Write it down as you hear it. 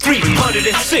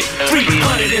306,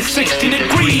 360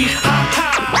 degrees. Ha ha.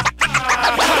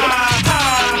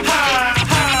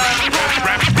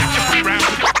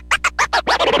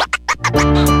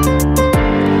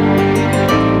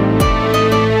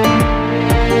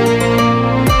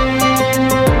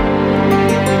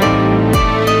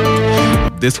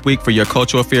 This week for your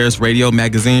Cultural Affairs radio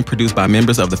magazine produced by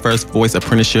members of the First Voice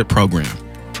Apprenticeship Program.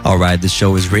 All right, the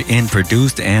show is written,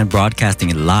 produced, and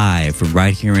broadcasting live from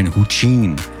right here in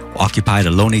Huchin, occupied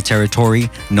Ohlone territory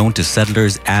known to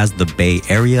settlers as the Bay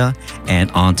Area. And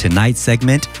on tonight's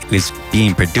segment is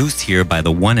being produced here by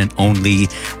the one and only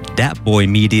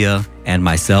Datboymedia and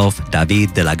myself,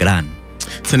 Dav'id de la Gran.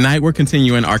 Tonight, we're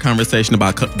continuing our conversation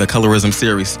about the Colorism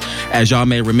series. As y'all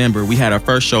may remember, we had our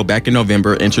first show back in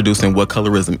November introducing what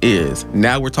colorism is.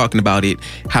 Now we're talking about it,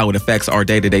 how it affects our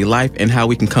day-to-day life, and how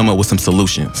we can come up with some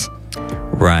solutions.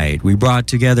 Right. We brought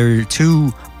together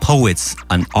two poets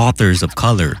and authors of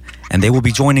color, and they will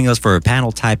be joining us for a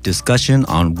panel-type discussion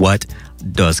on what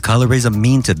does colorism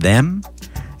mean to them,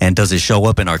 and does it show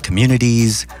up in our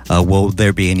communities? Will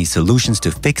there be any solutions to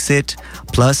fix it?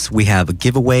 Plus, we have a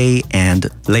giveaway and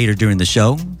later during the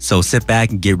show. So sit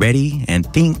back and get ready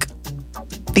and think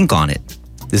on it.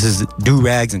 This is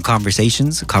Durags and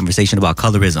Conversations, a conversation about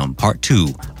colorism, part 2,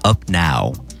 up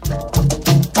now.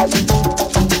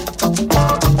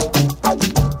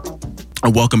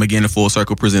 Welcome again to Full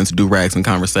Circle presents Durags and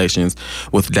Conversations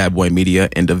with Datboymedia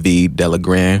and Dav'id de la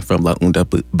Gran from La Unda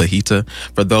Bajita.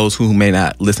 For those who may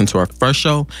not listen to our first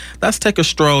show, let's take a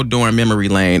stroll down memory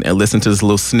lane and listen to this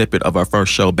little snippet of our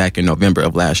first show back in November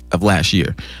of last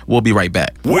year. We'll be right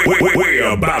back.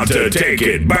 We're about to take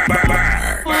it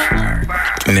back.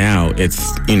 Now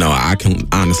it's, I can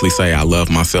honestly say I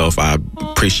love myself. I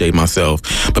appreciate myself.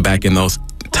 But back in those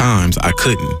times I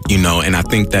couldn't, and I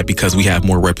think that because we have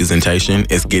more representation,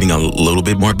 it's getting a little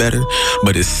bit more better,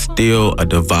 but it's still a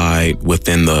divide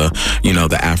within the,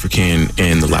 the African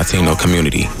and the Latino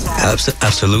community.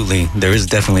 Absolutely. There is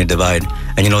definitely a divide.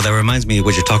 And, that reminds me of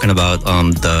what you're talking about,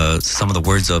 some of the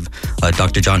words of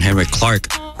Dr. John Henrik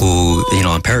Clarke, who,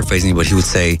 I'm paraphrasing, but he would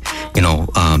say,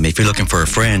 if you're looking for a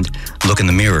friend, look in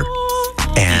the mirror.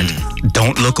 And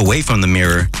don't look away from the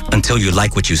mirror until you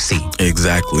like what you see.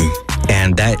 Exactly.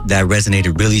 And that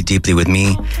resonated really deeply with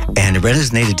me. And it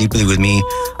resonated deeply with me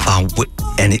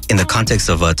and in the context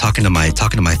of talking to my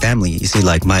family. You see,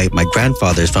 like my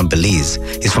grandfather is from Belize.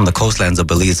 He's from the coastlands of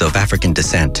Belize of African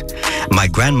descent. My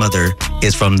grandmother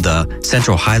is from the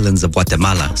central highlands of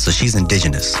Guatemala, so she's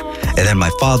indigenous. And then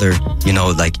my father,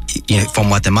 from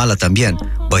Guatemala también,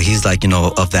 but he's like,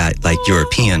 of that like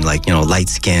European, like, light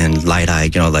skin, light eye,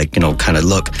 kind of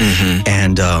look. Mm-hmm.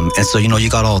 And so, you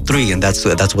got all three, and that's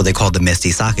what they call the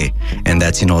mestizaje. And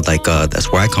that's,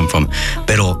 that's where I come from.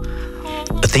 Pero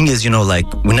the thing is,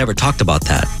 we never talked about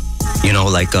that.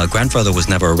 Grandfather was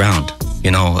never around.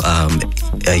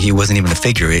 He wasn't even a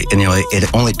figure.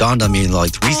 It only dawned on me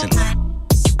recently.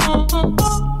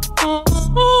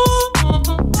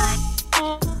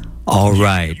 All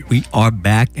right, we are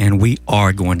back and we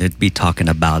are going to be talking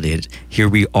about it. Here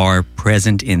we are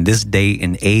present in this day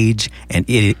and age, and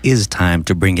it is time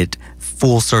to bring it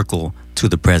full circle to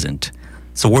the present.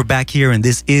 So we're back here, and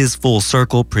this is Full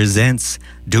Circle presents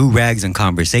Durags and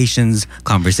Conversations,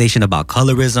 conversation about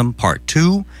colorism, part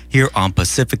 2, here on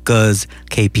Pacifica's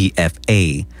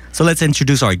KPFA. So let's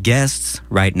introduce our guests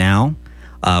right now.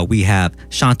 We have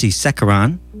Shanti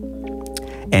Sekaran,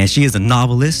 and she is a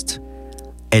novelist,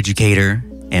 educator,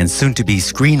 and soon-to-be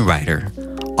screenwriter,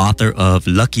 author of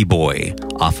Lucky Boy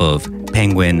off of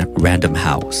Penguin Random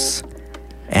House.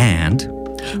 And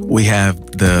we have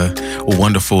the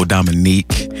wonderful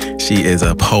Dominique. She is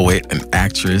a poet, an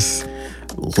actress,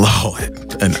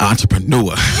 Lord, an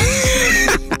entrepreneur.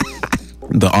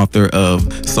 The author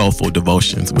of Soulful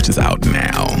Devotions, which is out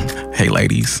now. Hey,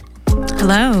 ladies.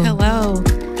 Hello.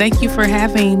 Thank you for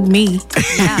having me.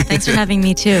 Yeah, thanks for having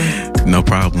me too. No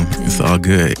problem. It's all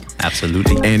good.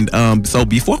 Absolutely. And so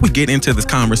before we get into this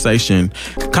conversation,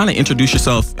 kind of introduce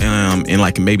yourself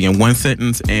maybe in one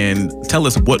sentence and tell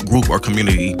us what group or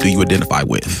community do you identify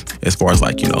with as far as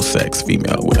sex,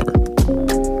 female, whatever.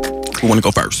 Who want to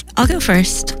go first? I'll go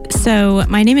first. So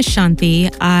my name is Shanti.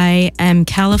 I am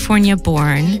California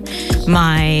born.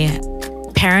 My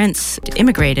parents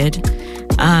immigrated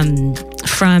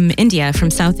from India,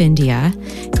 from South India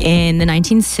in the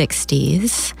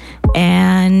 1960s.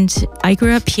 And I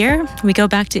grew up here. We go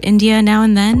back to India now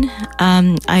and then.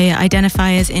 I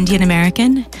identify as Indian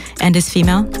American and as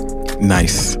female.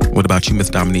 Nice. What about you, Miss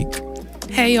Dominique?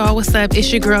 Hey, y'all. What's up?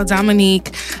 It's your girl,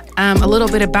 Dominique. A little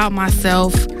bit about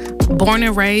myself. Born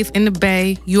and raised in the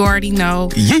Bay. You already know.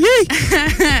 Yay!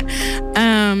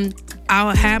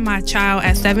 I had my child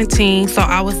at 17, so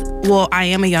I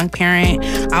am a young parent.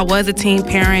 I was a teen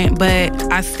parent,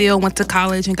 but I still went to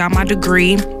college and got my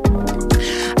degree.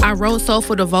 I wrote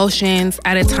Soulful Devotions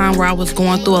at a time where I was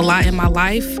going through a lot in my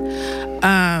life.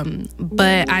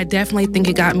 But I definitely think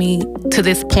it got me to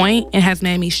this point and has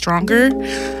made me stronger.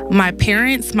 My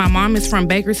parents, my mom is from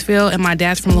Bakersfield and my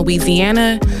dad's from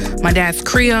Louisiana. My dad's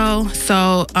Creole.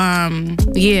 So,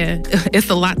 yeah, it's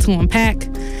a lot to unpack.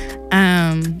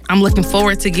 I'm looking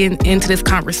forward to getting into this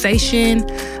conversation.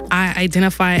 I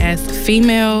identify as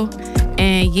female.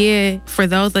 And yeah, for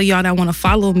those of y'all that want to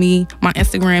follow me, my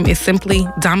Instagram is simply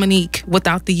Dominique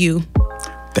without the U.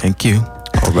 Thank you.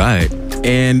 All right.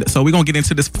 And so we're going to get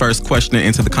into this first question,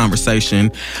 into the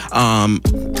conversation.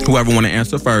 Whoever want to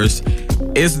answer first.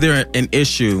 Is there an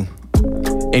issue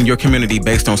in your community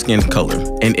based on skin color?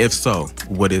 And if so,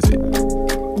 what is it?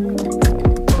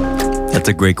 That's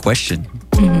a great question.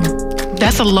 Mm-hmm.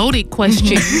 That's a loaded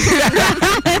question.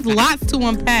 There's lots to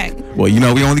unpack. Well, you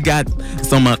know, we only got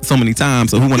so many times,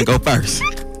 so who want to go first?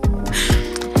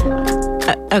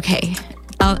 Okay.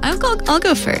 I'll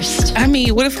go first. I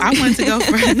mean, what if I wanted to go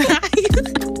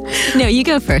first? No, you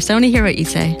go first. I want to hear what you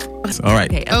say. All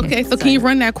right. Okay, so can you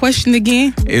run that question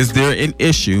again? Is there an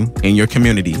issue in your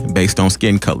community based on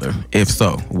skin color? If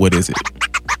so, what is it?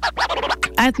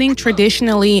 I think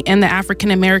traditionally in the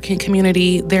African American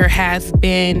community, there has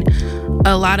been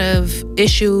a lot of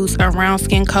issues around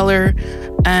skin color.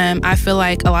 I feel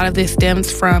like a lot of this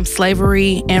stems from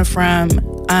slavery and from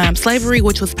slavery,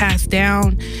 which was passed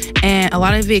down. And a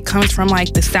lot of it comes from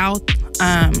like the South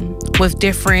with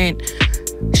different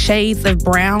shades of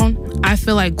brown. I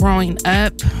feel like growing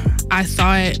up, I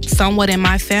saw it somewhat in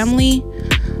my family.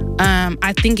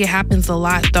 I think it happens a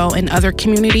lot though in other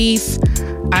communities.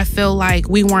 I feel like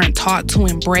we weren't taught to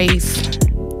embrace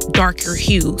darker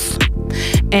hues.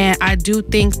 And I do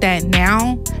think that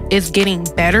now it's getting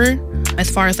better as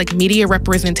far as like media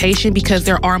representation, because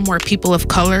there are more people of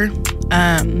color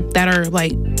that are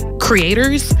like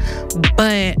creators,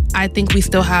 but I think we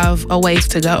still have a ways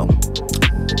to go.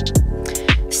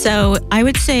 So I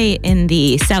would say in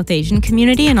the South Asian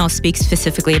community, and I'll speak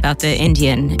specifically about the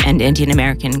Indian and Indian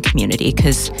American community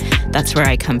because that's where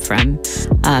I come from.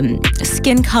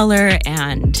 Skin color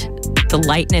and the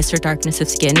lightness or darkness of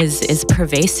skin is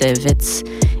pervasive.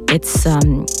 It's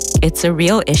a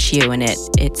real issue, and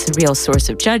it's a real source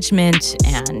of judgment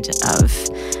and of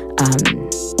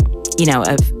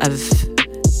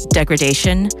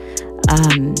degradation.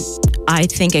 I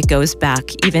think it goes back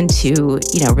even to,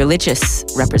 religious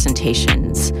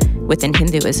representations within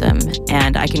Hinduism.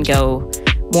 And I can go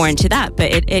more into that,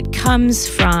 but it comes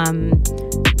from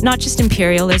not just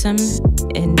imperialism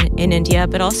in India,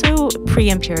 but also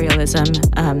pre-imperialism.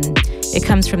 It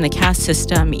comes from the caste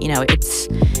system.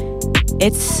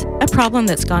 It's a problem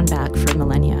that's gone back for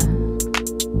millennia.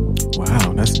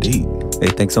 Wow, that's deep. Hey,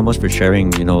 thanks so much for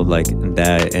sharing, like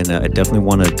that. And I definitely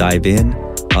want to dive in.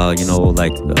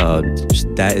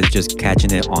 That is just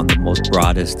catching it on the most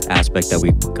broadest aspect that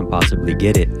we can possibly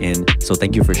get it. And so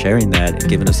thank you for sharing that and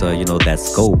giving us, that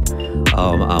scope.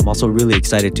 I'm also really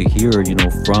excited to hear,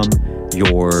 from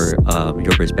your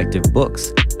respective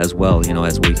books as well.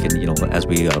 As we can, as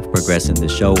we progress in the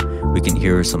show, we can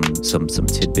hear some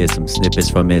tidbits, some snippets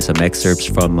from it, some excerpts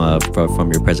from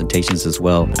your presentations as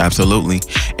well. Absolutely.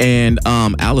 And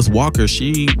Alice Walker,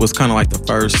 she was kind of like the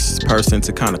first person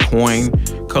to kind of coin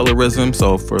colorism.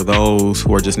 So for those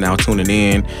who are just now tuning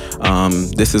in,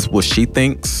 this is what she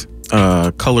thinks.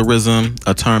 Colorism,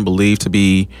 a term believed to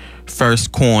be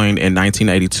first coined in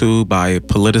 1982 by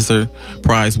Pulitzer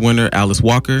Prize winner Alice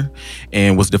Walker,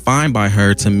 and was defined by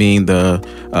her to mean the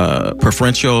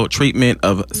preferential treatment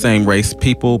of same-race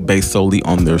people based solely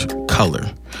on their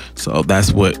color. So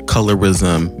that's what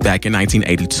colorism back in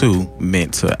 1982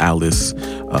 meant to Alice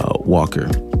Walker.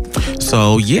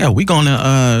 So yeah, we're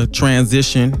gonna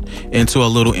transition into a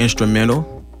little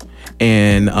instrumental.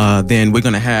 And then we're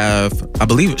going to have, I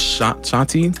believe it's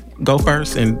Shanti go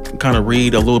first and kind of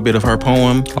read a little bit of her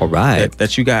poem. All right.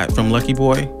 That you got from Lucky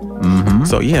Boy. Mm-hmm.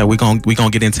 So yeah, we're gonna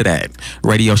get into that.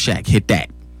 Radio Shack, hit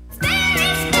that.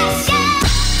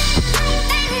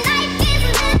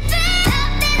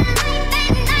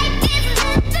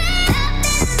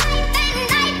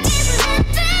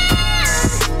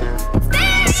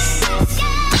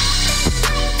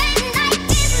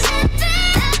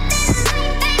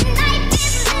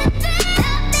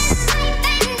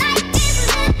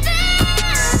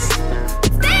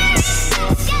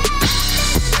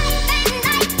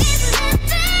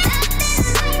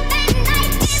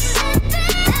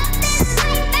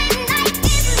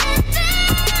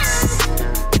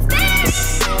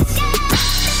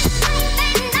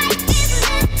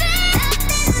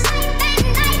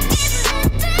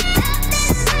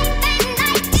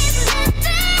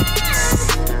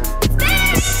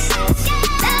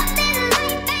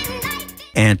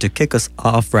 to kick us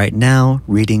off right now,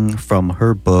 reading from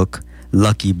her book,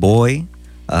 Lucky Boy,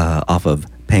 off of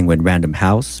Penguin Random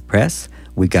House Press,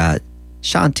 we got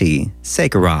Shanti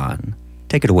Sekaran.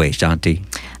 Take it away, Shanti.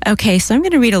 Okay, so I'm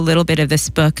going to read a little bit of this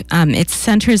book. It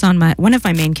centers on one of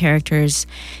my main characters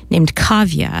named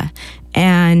Kavya.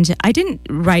 And I didn't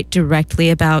write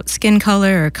directly about skin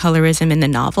color or colorism in the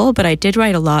novel, but I did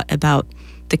write a lot about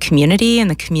the community and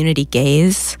the community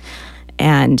gaze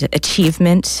and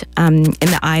achievement in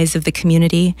the eyes of the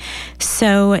community.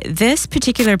 So this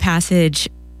particular passage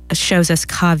shows us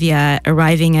Kavya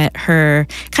arriving at her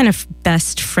kind of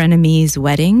best frenemies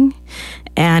wedding.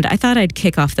 And I thought I'd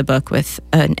kick off the book with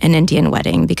an Indian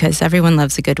wedding because everyone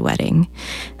loves a good wedding.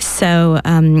 So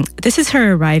this is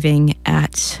her arriving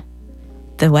at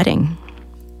the wedding.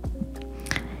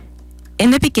 In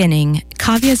the beginning,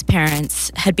 Kavya's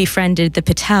parents had befriended the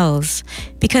Patels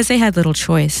because they had little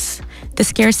choice. The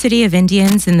scarcity of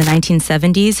Indians in the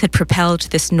 1970s had propelled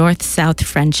this north-south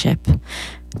friendship.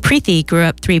 Preeti grew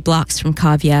up 3 blocks from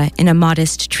Kavya in a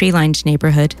modest tree-lined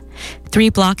neighborhood. 3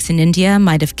 blocks in India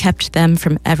might have kept them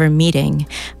from ever meeting,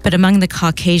 but among the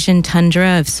Caucasian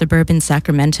tundra of suburban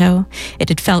Sacramento, it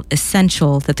had felt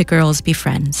essential that the girls be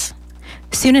friends.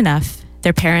 Soon enough,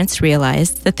 their parents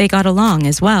realized that they got along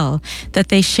as well, that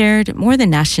they shared more than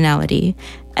nationality,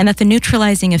 and that the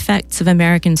neutralizing effects of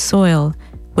American soil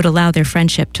would allow their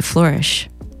friendship to flourish.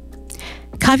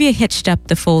 Kavya hitched up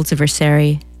the folds of her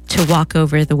sari to walk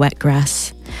over the wet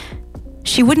grass.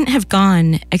 She wouldn't have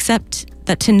gone, except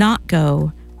that to not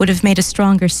go would have made a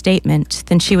stronger statement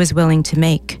than she was willing to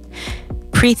make.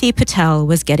 Preeti Patel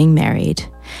was getting married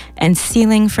and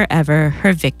sealing forever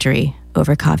her victory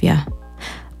over Kavya.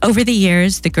 Over the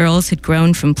years, the girls had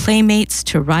grown from playmates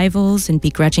to rivals and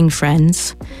begrudging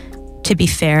friends. To be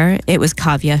fair, it was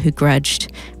Kavya who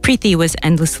grudged. Preeti was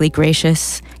endlessly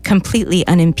gracious, completely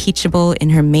unimpeachable in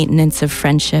her maintenance of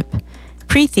friendship.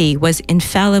 Preeti was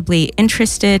infallibly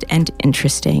interested and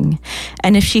interesting,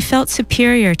 and if she felt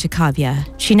superior to Kavya,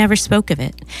 she never spoke of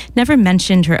it, never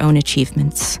mentioned her own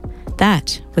achievements.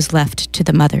 That was left to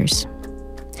the mothers.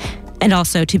 And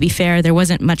also, to be fair, there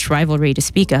wasn't much rivalry to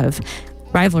speak of.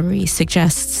 Rivalry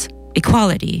suggests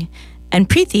equality, and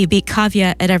Preeti beat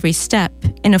Kavya at every step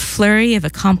in a flurry of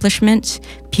accomplishment,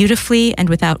 beautifully and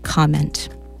without comment.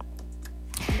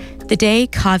 The day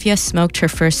Kavya smoked her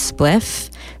first spliff,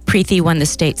 Preeti won the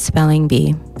state spelling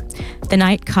bee. The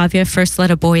night Kavya first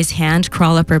let a boy's hand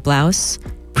crawl up her blouse,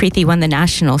 Preeti won the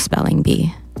national spelling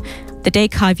bee. The day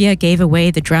Kavya gave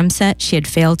away the drum set she had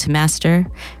failed to master,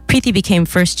 Preeti became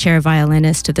first chair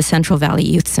violinist of the Central Valley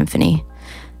Youth Symphony.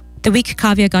 The week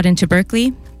Kavya got into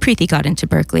Berkeley, Preeti got into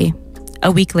Berkeley.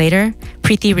 A week later,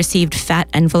 Preeti received fat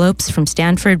envelopes from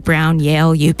Stanford, Brown,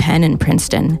 Yale, UPenn, and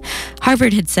Princeton.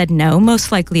 Harvard had said no,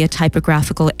 most likely a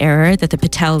typographical error that the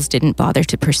Patels didn't bother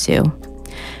to pursue.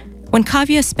 When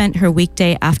Kavya spent her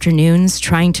weekday afternoons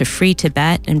trying to free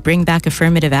Tibet and bring back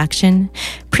affirmative action,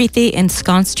 Preeti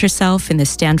ensconced herself in the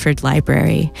Stanford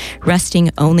Library,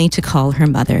 resting only to call her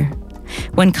mother.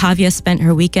 When Kavya spent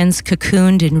her weekends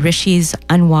cocooned in Rishi's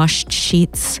unwashed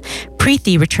sheets,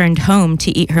 Preeti returned home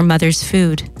to eat her mother's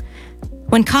food.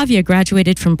 When Kavya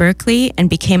graduated from Berkeley and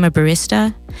became a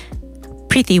barista,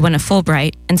 Preeti won a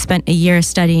Fulbright and spent a year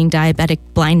studying diabetic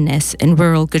blindness in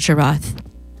rural Gujarat.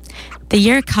 The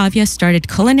year Kavya started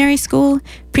culinary school,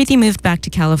 Preeti moved back to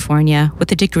California with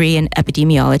a degree in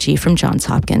epidemiology from Johns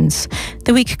Hopkins.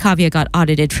 The week Kavya got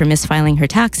audited for misfiling her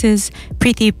taxes,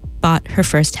 Preeti bought her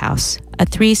first house, a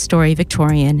 3-story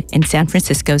Victorian in San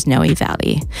Francisco's Noe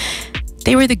Valley.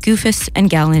 They were the goofus and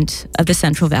gallant of the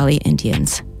Central Valley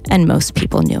Indians, and most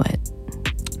people knew it.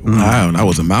 Wow, that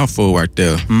was a mouthful right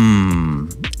there.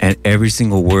 And every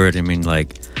single word, I mean,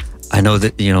 like, I know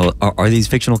that, you know, are these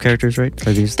fictional characters, right?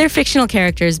 Are these? They're fictional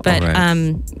characters, but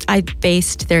right. I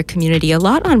based their community a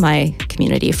lot on my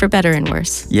community, for better and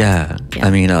worse. Yeah.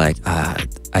 I mean, like, I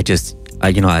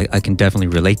can definitely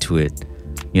relate to it,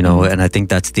 you know, and I think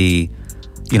that's the,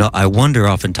 you know, I wonder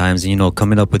oftentimes, you know,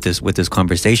 coming up with this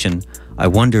conversation, I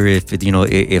wonder if, you know,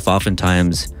 if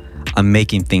oftentimes I'm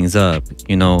making things up,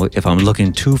 you know, if I'm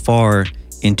looking too far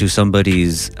into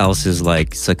somebody else's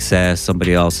like success,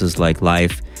 somebody else's like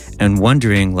life, and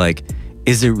wondering like,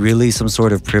 is it really some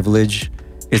sort of privilege?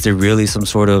 Is it really some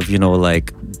sort of, you know,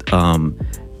 like,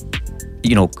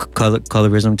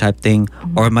 colorism type thing,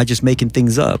 or am I just making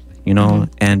things up? You know,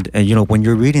 and you know, when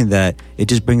you're reading that, it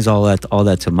just brings all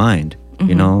that to mind.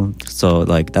 You know, so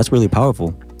like that's really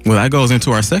powerful. Well, that goes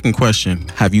into our second question.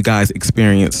 Have you guys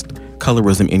experienced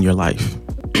colorism in your life?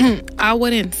 I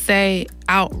wouldn't say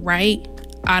outright.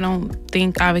 I don't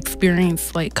think I've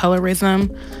experienced like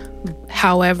colorism.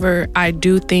 However, I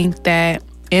do think that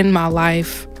in my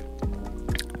life.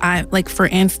 For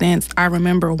instance, I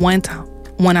remember one time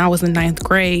when I was in 9th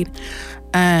grade,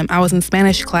 I was in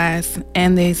Spanish class,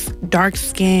 and this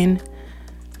dark-skinned,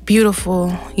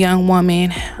 beautiful young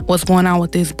woman was going on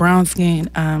with this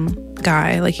brown-skinned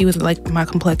guy. Like, he was like my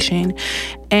complexion,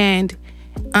 and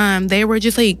they were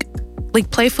just like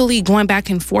playfully going back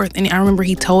and forth. And I remember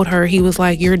he told her, he was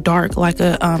like, "You're dark like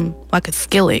a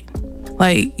skillet.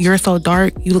 Like, you're so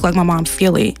dark, you look like my mom's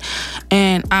skillet."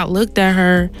 And I looked at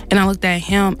her and I looked at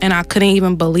him, and I couldn't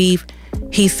even believe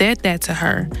he said that to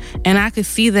her. And I could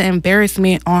see the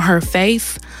embarrassment on her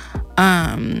face.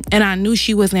 And I knew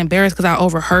she was embarrassed because I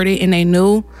overheard it and they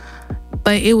knew.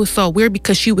 But it was so weird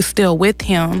because she was still with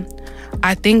him.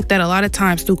 I think that a lot of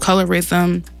times through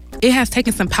colorism, it has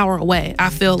taken some power away, I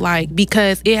feel like,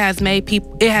 because it has made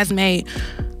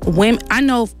women, I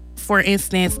know, for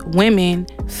instance, women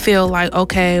feel like,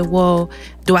 okay, well,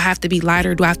 do I have to be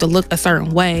lighter? Do I have to look a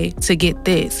certain way to get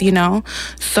this, you know?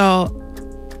 So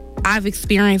I've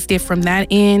experienced it from that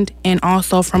end, and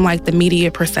also from like the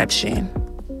media perception.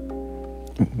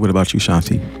 What about you,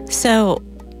 Shanti? So,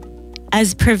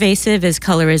 as pervasive as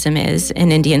colorism is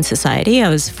in Indian society, I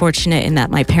was fortunate in that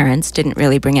my parents didn't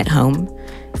really bring it home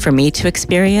for me to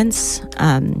experience.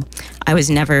 I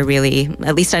was never really,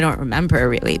 at least I don't remember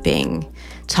really being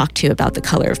talked to about the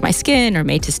color of my skin or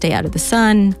made to stay out of the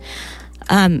sun.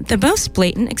 The most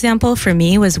blatant example for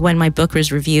me was when my book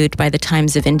was reviewed by the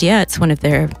Times of India. It's one of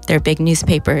their big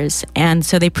newspapers. And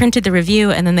so they printed the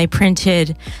review, and then they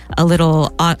printed a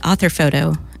little author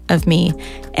photo of me.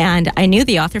 And I knew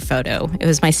the author photo. It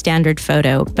was my standard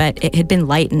photo, but it had been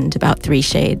lightened about 3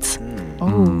 shades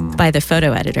by the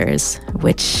photo editors,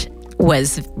 which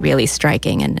was really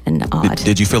striking and odd.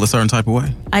 Did you feel a certain type of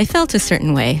way? I felt a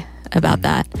certain way about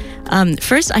that.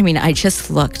 First, I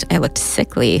looked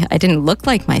sickly. I didn't look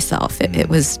like myself. It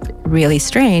was really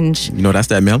strange. You know, that's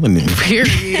that melanin.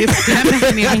 Period. That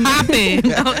makes me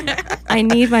happen. I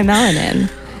need my melanin.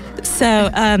 So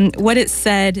what it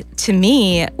said to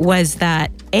me was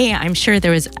that, I'm sure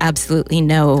there was absolutely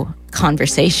no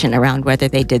conversation around whether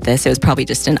they did this. It was probably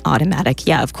just an automatic,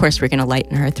 yeah, of course we're going to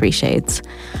lighten her 3 shades.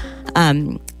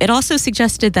 It also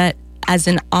suggested that as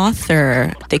an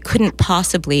author, they couldn't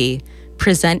possibly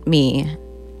present me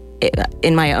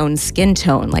in my own skin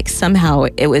tone. Like, somehow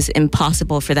it was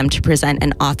impossible for them to present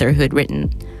an author who had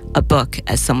written a book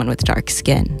as someone with dark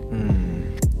skin.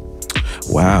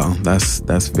 Wow,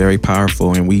 that's very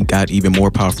powerful, and we got even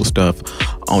more powerful stuff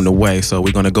on the way. So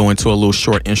we're gonna go into a little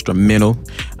short instrumental,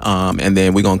 and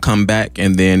then we're gonna come back.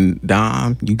 And then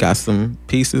Dom, you got some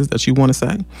pieces that you want to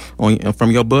say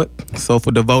from your book,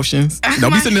 Soulful Devotions.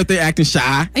 Don't be sitting up there acting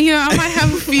shy. Yeah, I might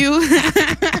have a few.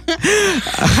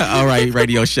 All right,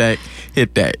 Radio Shack,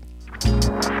 hit that.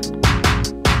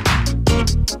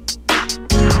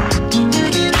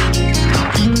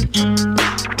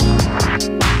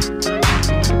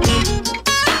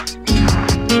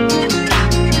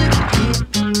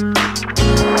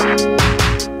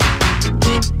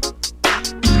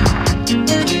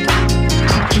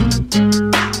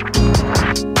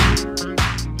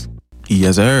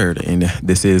 Yes, sir. And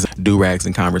this is Durags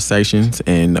and Conversations,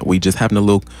 and we just having a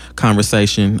little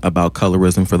conversation about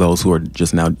colorism for those who are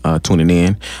just now tuning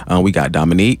in. We got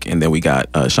Dominique, and then we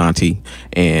got Shanti,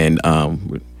 and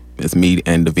it's me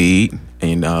and Dav'id,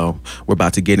 and we're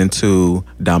about to get into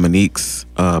Dominique's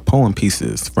poem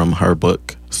pieces from her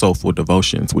book, Soulful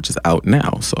Devotions, which is out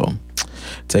now. So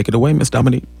take it away, Miss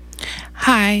Dominique.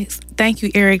 Hi, thank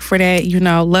you, Eric, for that,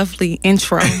 lovely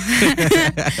intro.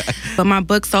 But my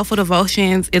book, Soulful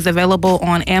Devotions, is available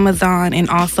on Amazon and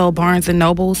also Barnes &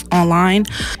 Nobles online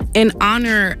in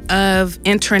honor of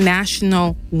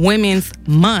International Women's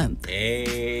Month.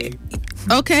 Hey.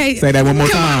 Okay. Say that one more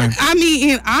time.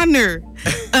 In honor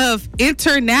of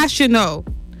International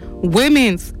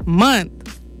Women's Month.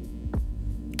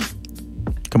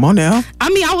 Come on now.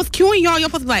 I was cueing y'all. Y'all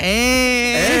supposed to be like,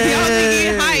 hey. Y'all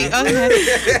getting hype.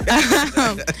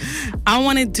 Okay. I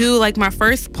want to do, my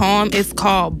first poem is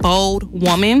called Bold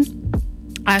Woman.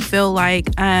 I feel like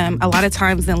a lot of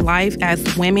times in life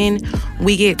as women,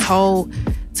 we get told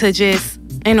to just,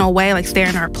 in a way, stay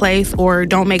in our place or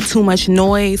don't make too much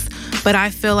noise. But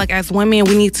I feel like as women,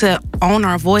 we need to own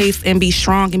our voice and be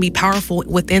strong and be powerful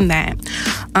within that.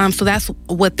 So that's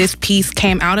what this piece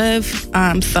came out of.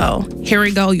 So here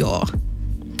we go, y'all.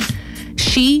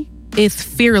 She is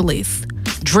fearless,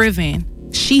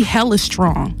 driven. She hella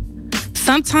strong.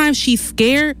 Sometimes she's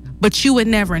scared, but you would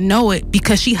never know it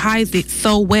because she hides it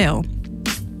so well.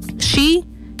 She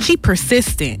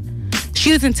persistent.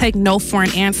 She doesn't take no for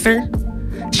an answer.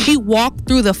 She walked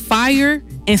through the fire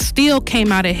and still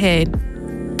came out ahead.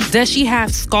 Does she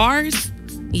have scars?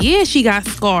 Yeah, she got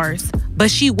scars,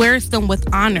 but she wears them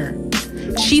with honor.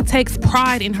 She takes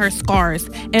pride in her scars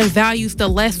and values the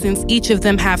lessons each of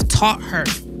them have taught her.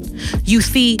 You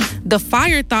see, the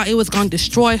fire thought it was going to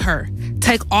destroy her,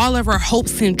 take all of her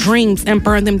hopes and dreams and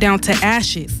burn them down to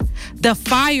ashes. The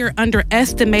fire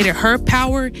underestimated her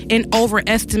power and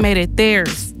overestimated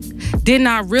theirs. Did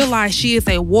not realize she is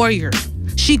a warrior.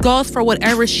 She goes for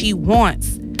whatever she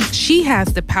wants. She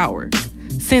has the power.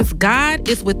 Since God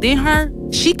is within her,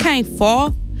 she can't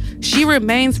fall. She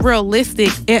remains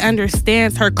realistic and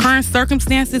understands her current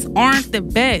circumstances aren't the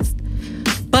best.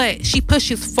 But she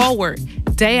pushes forward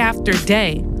day after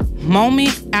day,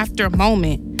 moment after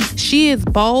moment. She is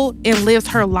bold and lives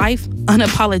her life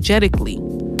unapologetically.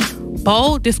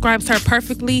 Bold describes her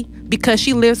perfectly because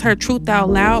she lives her truth out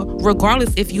loud,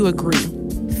 regardless if you agree.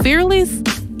 Fearless?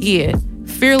 Yeah,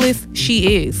 fearless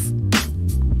she is.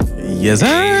 Yes,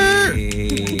 sir.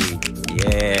 Hey,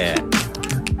 yeah.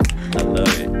 I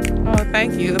love it. Oh,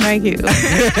 thank you.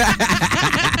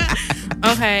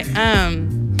 Okay,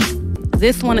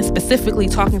 this one is specifically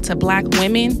talking to Black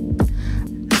women.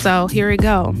 So here we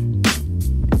go.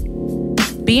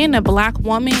 Being a Black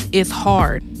woman is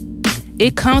hard.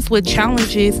 It comes with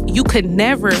challenges you could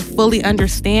never fully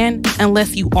understand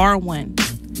unless you are one.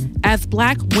 As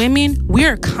Black women, we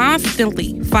are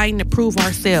constantly fighting to prove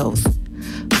ourselves.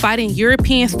 Fighting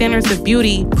European standards of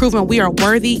beauty, proving we are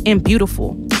worthy and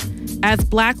beautiful. As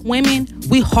Black women,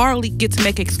 we hardly get to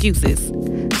make excuses.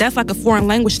 That's like a foreign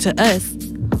language to us.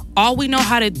 All we know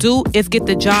how to do is get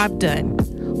the job done.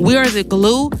 We are the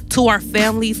glue to our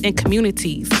families and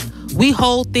communities. We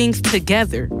hold things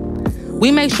together.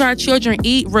 We make sure our children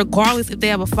eat regardless if they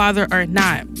have a father or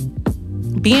not.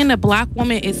 Being a Black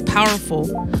woman is powerful.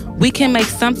 We can make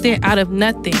something out of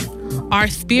nothing. Our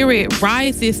spirit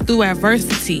rises through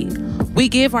adversity. We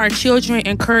give our children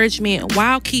encouragement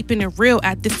while keeping it real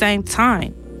at the same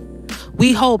time.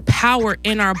 We hold power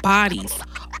in our bodies,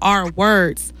 our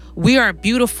words. We are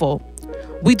beautiful.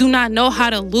 We do not know how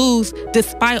to lose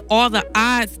despite all the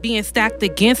odds being stacked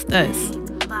against us.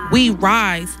 We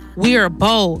rise, we are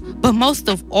bold, but most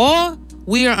of all,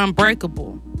 we are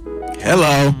unbreakable.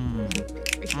 Hello.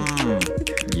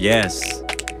 Yes.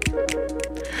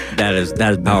 That is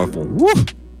powerful. Woo.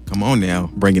 Come on now,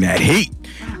 bringing that heat.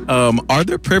 Are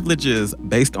there privileges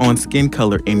based on skin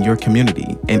color in your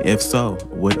community? And if so,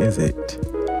 what is it?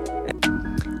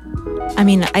 I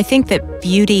mean, I think that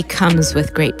beauty comes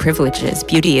with great privileges.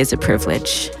 Beauty is a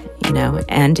privilege,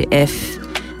 and if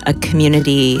a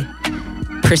community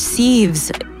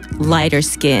perceives lighter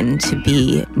skin to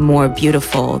be more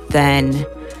beautiful, then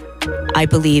I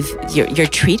believe you're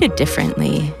treated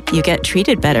differently. You get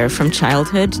treated better from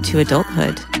childhood to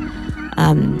adulthood.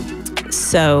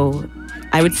 So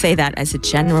I would say that as a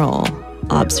general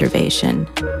observation.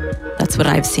 That's what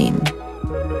I've seen.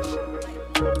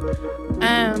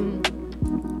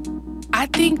 I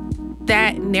think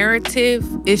that narrative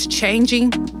is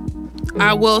changing.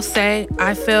 I will say,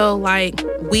 I feel like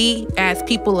we as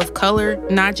people of color,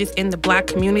 not just in the Black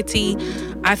community,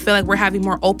 I feel like we're having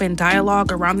more open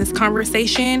dialogue around this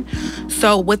conversation.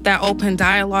 So with that open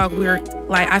dialogue,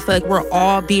 I feel like we're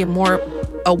all being more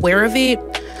aware of it.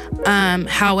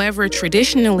 However,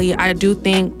 traditionally, I do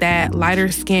think that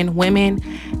lighter skinned women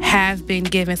have been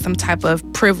given some type of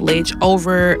privilege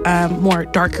over more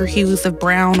darker hues of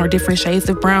brown or different shades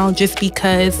of brown, just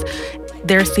because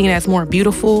they're seen as more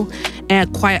beautiful.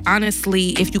 And quite honestly,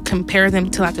 if you compare them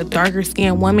to like a darker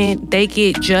skinned woman, they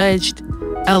get judged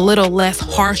a little less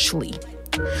harshly.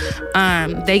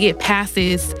 They get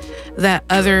passes that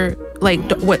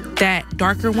that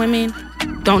darker women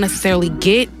don't necessarily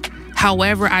get.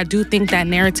 However, I do think that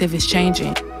narrative is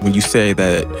changing. When you say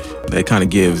that they kind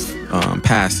of give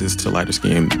passes to lighter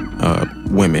skinned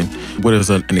women, what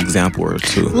is an example or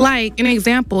two? Like an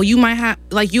example, you might have,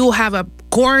 you'll have a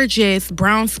gorgeous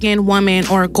brown skinned woman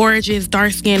or a gorgeous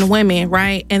dark skinned woman,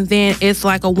 right? And then it's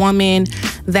like a woman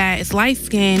that is light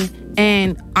skinned,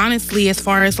 and honestly, as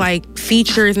far as like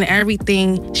features and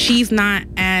everything, she's not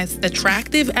as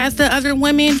attractive as the other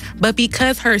women, but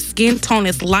because her skin tone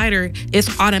is lighter,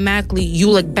 it's automatically you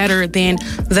look better than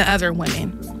the other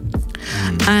women.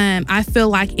 I feel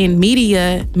like in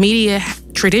media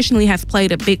traditionally has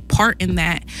played a big part in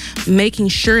that, making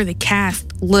sure the cast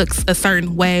looks a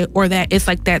certain way, or that it's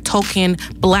like that token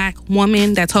Black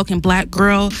woman, that token Black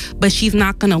girl, but she's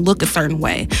not gonna look a certain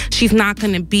way. She's not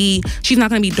gonna be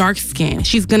dark skinned.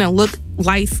 She's gonna look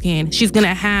light skinned. She's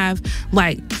gonna have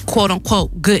like quote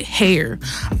unquote good hair.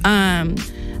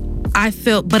 I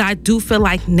do feel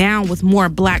like now with more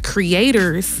Black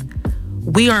creators,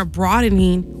 we are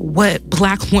broadening what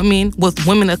Black women with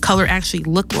women of color actually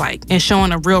look like and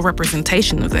showing a real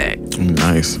representation of that.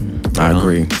 Nice. I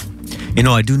agree. You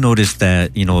know, I do notice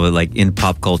that, you know, like in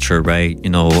pop culture, right? You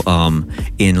know,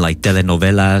 in like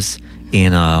telenovelas,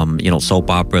 in you know, soap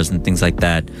operas and things like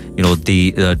that. You know,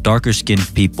 the darker skinned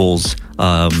peoples,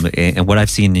 and what I've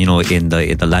seen, you know, in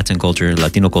the Latin culture,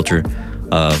 Latino culture,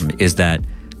 is that,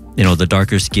 you know, the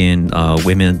darker skinned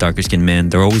women, darker skinned men,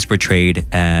 they're always portrayed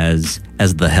as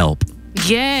the help.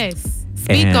 Yes,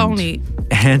 speak on it.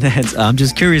 And I'm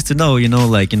just curious to know, you know,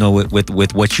 like, you know, with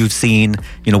what you've seen,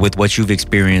 you know, with what you've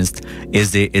experienced,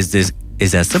 is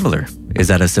that similar? Is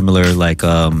that a similar like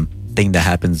thing that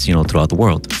happens, you know, throughout the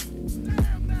world?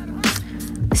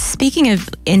 Speaking of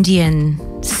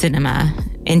Indian cinema,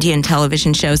 Indian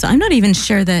television shows, I'm not even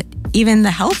sure that even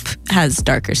The Help has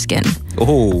darker skin.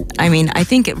 Oh, I mean, I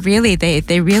think it really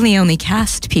they really only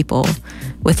cast people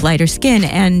with lighter skin,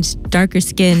 and darker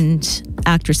skinned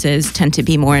actresses tend to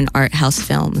be more in art house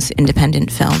films,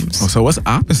 independent films. Oh, so what's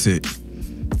opposite?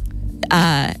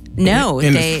 No,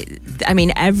 I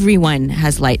mean, everyone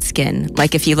has light skin.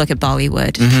 Like if you look at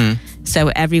Bollywood,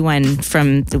 so everyone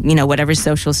from, you know, whatever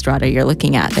social strata you're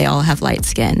looking at, they all have light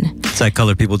skin. it's like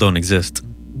colored people don't exist.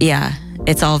 Yeah,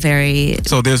 it's all very.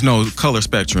 So there's no color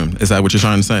spectrum. Is that what you're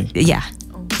trying to say? Yeah.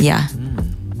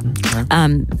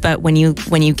 But when you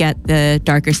get the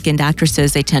darker skinned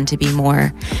actresses, they tend to be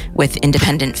more with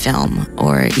independent film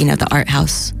or, you know, the art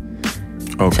house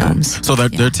films. So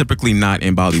they're typically not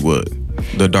in Bollywood.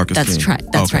 The darker skin.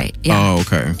 That's right. Yeah. Oh,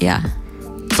 okay. Yeah.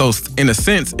 So in a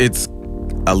sense, it's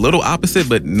a little opposite,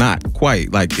 but not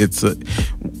quite. Like it's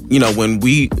you know, when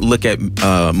we look at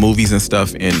movies and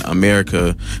stuff in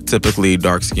America, typically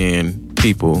dark-skinned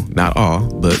people, not all,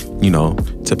 but, you know,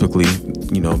 typically,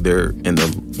 you know, they're in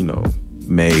the, you know,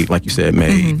 maid, like you said,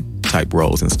 maid type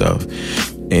roles and stuff.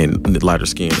 And the lighter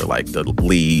skin are like the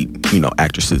lead, you know,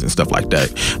 actresses and stuff like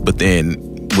that. But then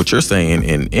what you're saying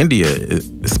in India,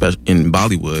 especially in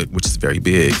Bollywood, which is very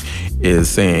big, is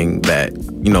saying that,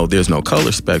 you know, there's no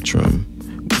color spectrum,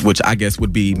 which I guess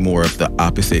would be more of the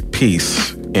opposite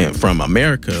piece from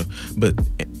America. But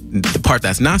the part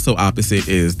that's not so opposite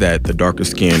is that the darker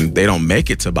skin, they don't make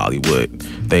it to Bollywood.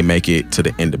 They make it to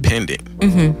the independent.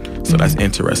 So that's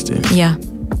interesting. Yeah.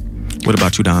 What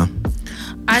about you, Dom?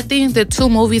 I think the two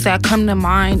movies that come to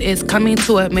mind is Coming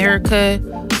to America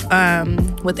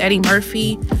with Eddie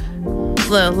Murphy.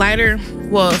 The lighter,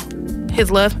 well, his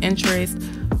love interest,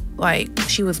 like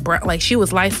she was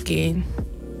light skinned.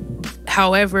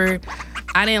 However,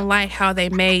 I didn't like how they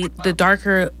made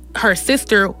her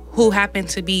sister, who happened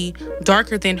to be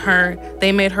darker than her,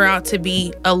 they made her out to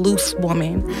be a loose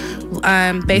woman.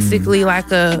 Basically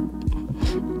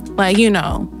you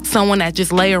know, someone that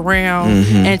just lay around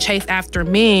and chase after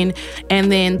men.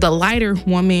 And then the lighter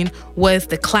woman was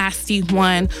the classy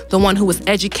one, the one who was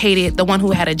educated, the one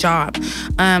who had a job.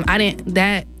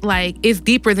 It's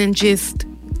deeper than just,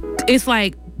 it's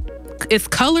like, it's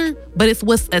color, but it's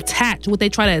what they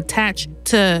try to attach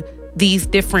to these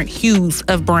different hues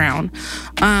of brown.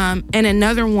 And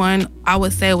another one I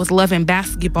would say was Love and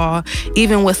Basketball.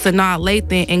 Even with Sanaa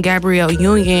Lathan and Gabrielle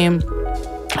Union,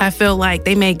 I feel like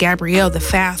they made Gabrielle the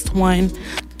fast one.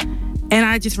 And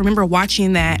I just remember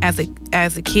watching that as a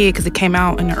kid, because it came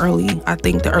out in the early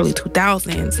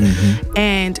 2000s.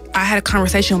 And I had a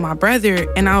conversation with my brother,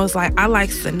 and I was like, I like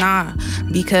Sanaa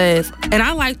and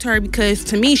I liked her because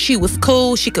to me she was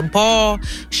cool, she could ball,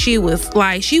 she was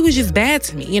just bad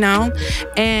to me, you know?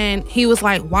 And he was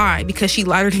like, why? Because she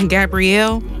lighter than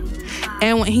Gabrielle?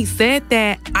 And when he said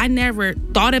that, I never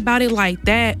thought about it like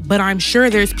that, but I'm sure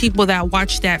there's people that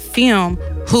watch that film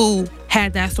who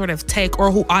had that sort of take,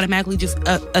 or who automatically just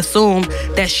assumed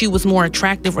that she was more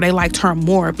attractive, or they liked her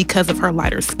more because of her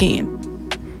lighter skin.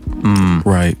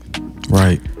 Right.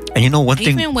 And you know one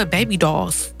thing, even with baby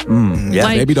dolls.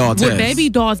 Baby doll test. With baby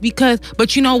dolls,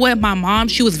 but you know what? My mom,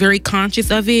 she was very conscious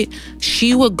of it.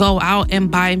 She would go out and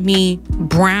buy me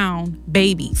brown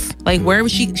babies. Like wherever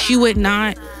she would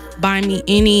not buy me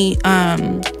any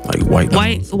like white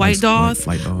dolls. White dolls.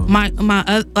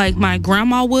 My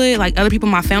grandma would, like other people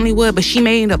in my family would, but she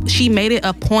made it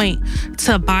a point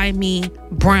to buy me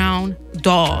brown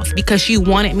dolls because she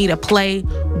wanted me to play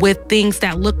with things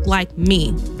that look like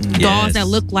me. Dolls that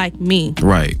look like me.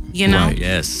 Right. You know? Right.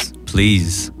 Yes,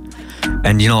 please.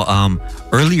 And you know,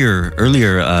 earlier,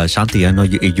 Shanti, I know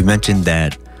you mentioned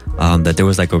that that there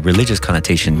was like a religious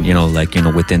connotation, you know, like, you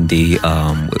know, within the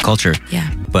culture.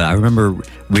 Yeah. But I remember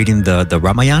reading the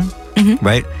Ramayana,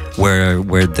 right,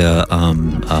 where the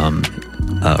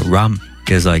Ram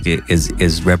is like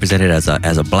is represented as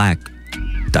a black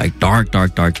like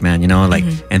dark, man. You know, like,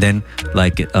 and then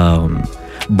like,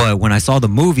 but when I saw the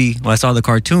movie, when I saw the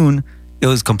cartoon, it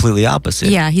was completely opposite.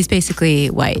 Yeah, he's basically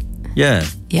white. Yeah.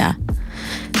 Yeah.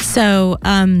 So,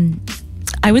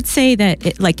 I would say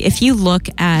that, like, if you look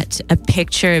at a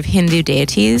picture of Hindu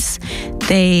deities,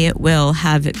 they will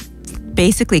have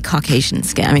basically Caucasian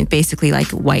skin. I mean, basically like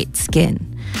white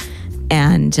skin,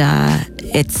 and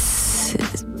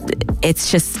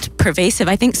it's just pervasive.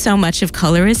 I think so much of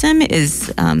colorism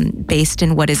is based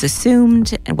in what is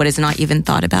assumed and what is not even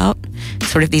thought about.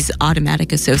 Sort of these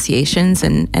automatic associations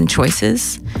and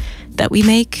choices that we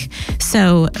make.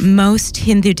 So most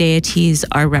Hindu deities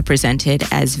are represented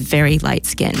as very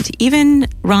light-skinned. Even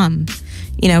Ram,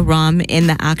 Ram in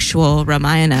the actual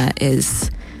Ramayana is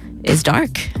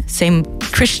dark. Same,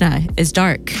 Krishna is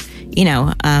dark.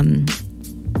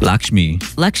 Lakshmi.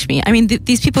 I mean,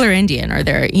 these people are Indian, or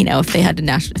they're, if they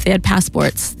had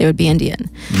passports, they would be Indian.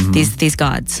 These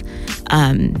gods,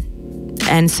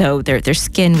 and so their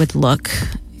skin would look.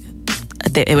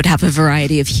 It would have a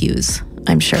variety of hues,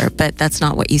 I'm sure, but that's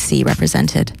not what you see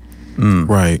represented.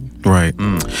 Right.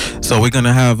 So we're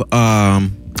gonna have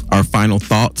our final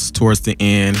thoughts towards the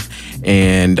end,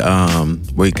 and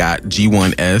we got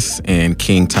G1S and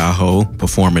King Tahoe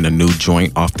performing a new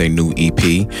joint off their new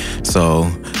EP.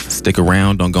 So stick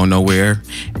around, don't go nowhere,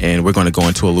 and we're gonna go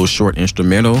into a little short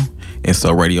instrumental. And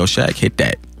so Radio Shack, hit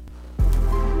that.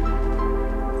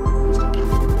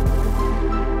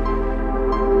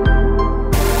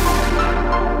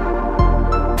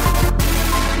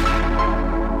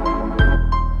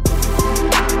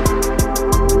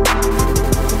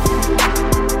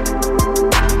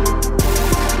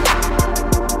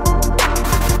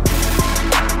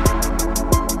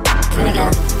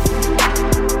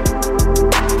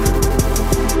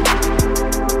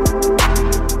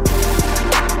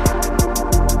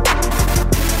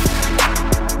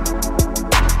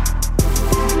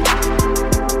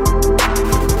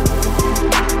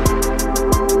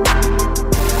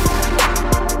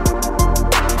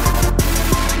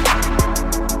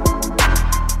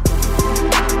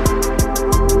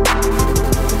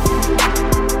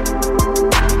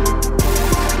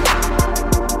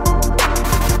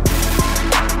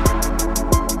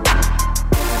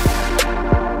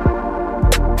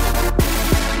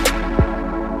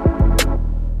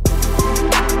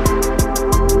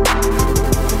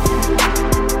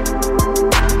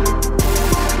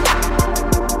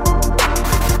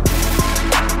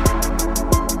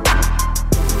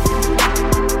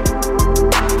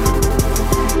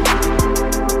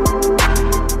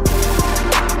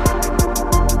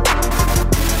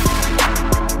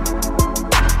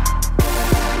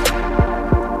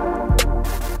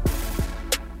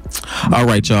 All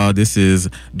right, y'all. This is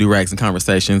Durags and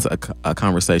Conversations, a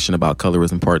conversation about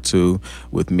colorism part 2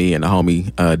 with me and the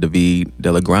homie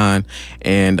Dav'id Gran,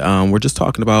 and we're just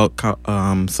talking about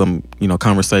some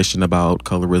conversation about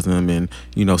colorism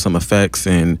and some effects,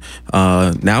 and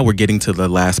now we're getting to the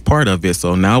last part of it.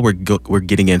 So now we're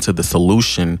getting into the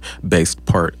solution based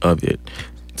part of it.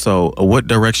 So what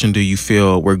direction do you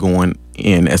feel we're going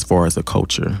in as far as a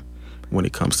culture when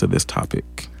it comes to this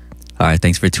topic? All right,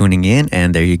 thanks for tuning in,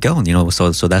 and there you go.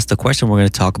 So that's the question. We're going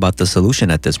to talk about the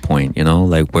solution at this point.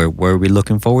 Like where are we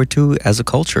looking forward to as a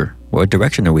culture? What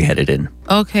direction are we headed in?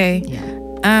 Okay.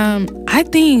 I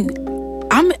think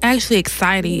I'm actually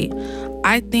excited.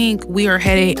 I think we are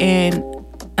headed in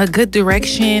a good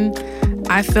direction.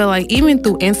 I feel like even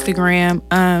through Instagram,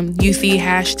 you see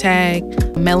hashtag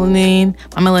melanin,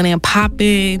 my melanin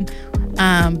popping,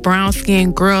 brown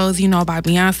skin girls, by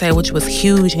Beyonce, which was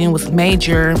huge and it was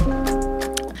major.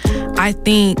 I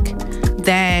think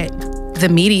that the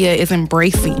media is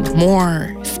embracing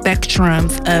more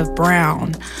spectrums of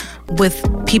brown with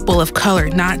people of color,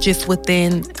 not just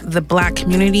within the Black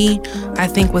community. I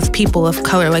think with people of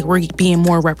color, like we're being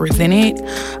more represented.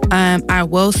 I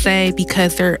will say,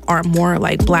 because there are more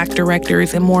like Black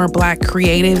directors and more Black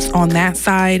creatives on that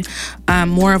side,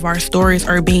 more of our stories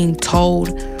are being told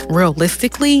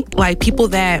realistically, like people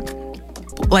that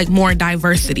like more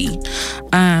diversity.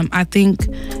 I think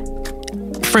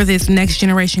for this next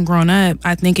generation growing up,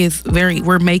 I think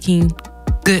we're making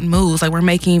good moves. Like we're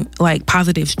making like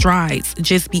positive strides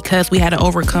just because we had to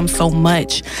overcome so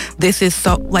much. This is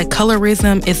so like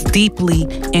colorism is deeply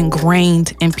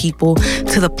ingrained in people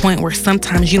to the point where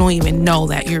sometimes you don't even know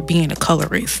that you're being a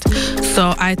colorist.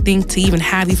 So I think to even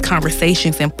have these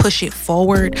conversations and push it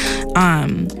forward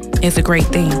is a great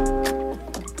thing.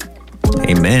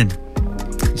 Amen.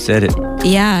 You said it.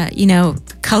 Yeah,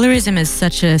 colorism is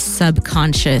such a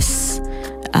subconscious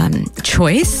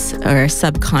choice or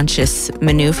subconscious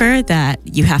maneuver that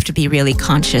you have to be really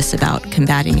conscious about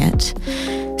combating it.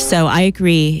 So I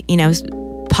agree,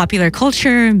 popular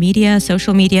culture, media,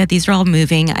 social media, these are all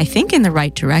moving, I think, in the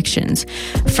right directions.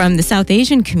 From the South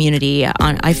Asian community,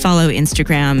 I follow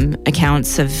Instagram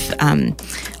accounts of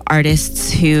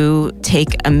artists who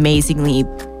take amazingly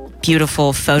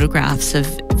beautiful photographs of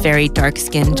very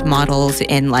dark-skinned models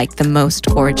in like the most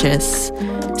gorgeous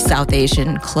South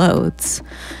Asian clothes.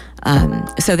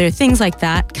 So there are things like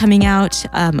that coming out.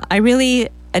 I really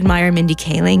admire Mindy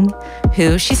Kaling,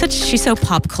 who she's so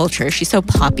pop culture, she's so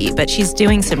poppy, but she's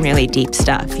doing some really deep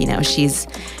stuff.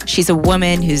 She's a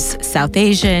woman who's South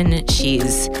Asian.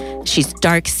 She's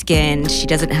dark skinned. She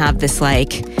doesn't have this like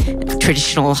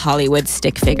traditional Hollywood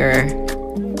stick figure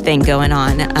thing going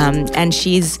on, and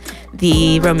she's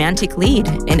the romantic lead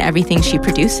in everything she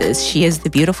produces. She is the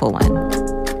beautiful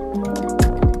one.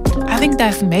 I think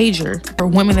that's major for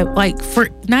women, for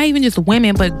not even just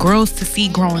women, but girls to see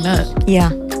growing up. Yeah.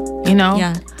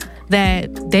 Yeah.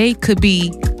 That they could be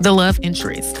the love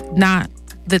interest, not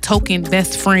the token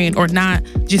best friend, or not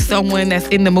just someone that's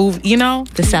in the movie,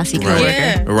 The sassy coworker.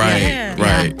 Yeah.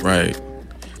 Right.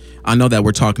 I know that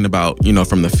we're talking about,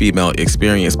 from the female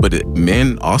experience, but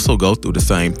men also go through the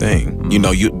same thing.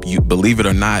 You believe it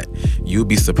or not, you'd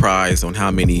be surprised on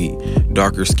how many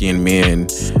darker skinned men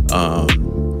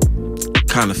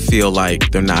kind of feel like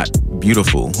they're not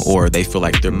beautiful, or they feel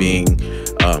like they're being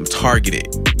targeted.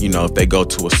 If they go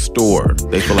to a store,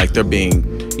 they feel like they're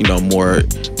being, more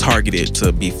targeted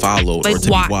to be followed, or to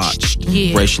be watched,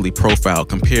 racially profiled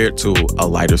compared to a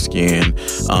lighter skinned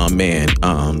man.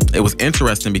 It was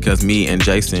interesting because me and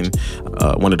Jason,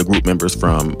 one of the group members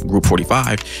from Group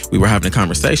 45, we were having a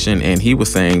conversation, and he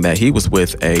was saying that he was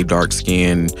with a dark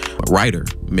skinned writer,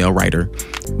 male writer,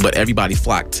 but everybody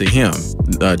flocked to him.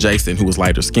 Jason, who was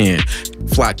lighter skinned,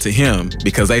 flocked to him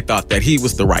because they thought that he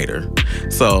was the writer.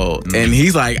 So, and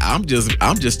he's like, I'm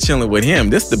just chilling with him.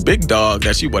 This the big dog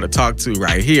that you want to talk to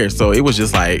right here. So it was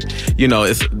just like,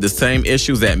 it's the same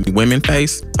issues that men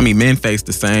face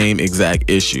the same exact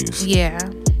issues. Yeah.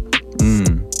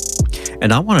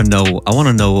 And I want to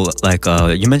know, like,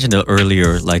 you mentioned it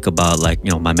earlier, like, about, like,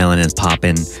 my melanin's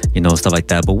popping, stuff like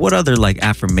that. But what other, like,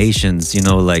 affirmations,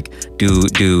 like,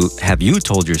 have you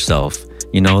told yourself,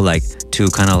 like, to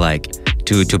kind of, like,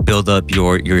 to build up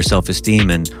your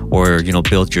self-esteem or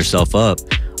build yourself up?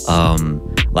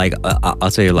 Like,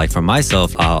 I'll say, like, for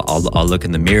myself, I'll look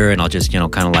in the mirror and I'll just,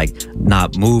 kind of, like,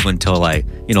 not move until I,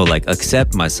 like,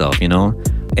 accept myself,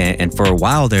 And for a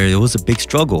while there, it was a big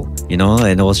struggle,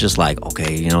 and it was just like,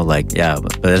 okay, yeah.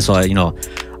 But that's why,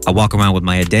 I walk around with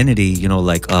my identity,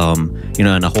 like,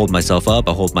 and I hold myself up,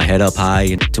 I hold my head up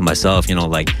high to myself,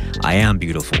 like, I am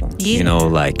beautiful,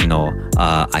 like,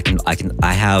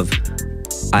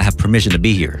 I have permission to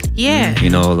be here. Yeah.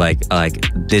 Like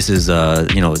this is,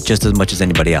 just as much as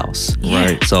anybody else. Yeah.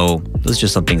 Right. So those are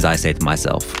just some things I say to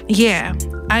myself. Yeah.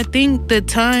 I think the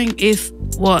tongue is,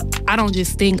 I don't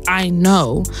just think, I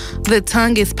know the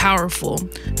tongue is powerful.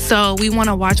 So we want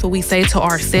to watch what we say to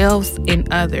ourselves and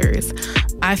others.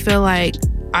 I feel like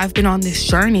I've been on this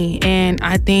journey, and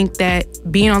I think that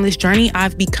being on this journey,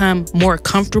 I've become more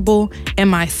comfortable in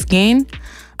my skin.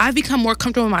 I've become more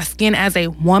comfortable in my skin as a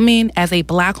woman, as a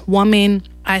Black woman.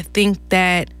 I think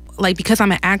that, like, because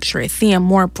I'm an actress, seeing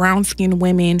more brown-skinned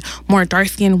women, more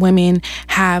dark-skinned women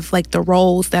have, like, the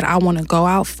roles that I want to go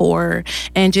out for,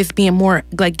 and just being more,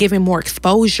 like, giving more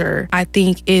exposure, I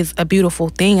think is a beautiful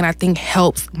thing, and I think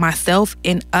helps myself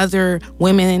and other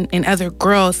women and other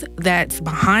girls that's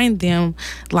behind them,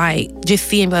 like, just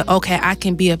seeing, like, okay, I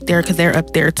can be up there because they're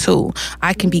up there too.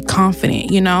 I can be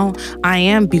confident, I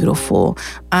am beautiful.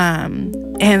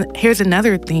 And here's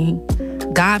another thing.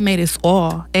 God made us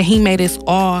all, and He made us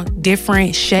all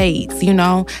different shades,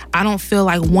 I don't feel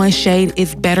like one shade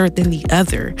is better than the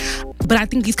other. But I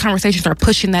think these conversations are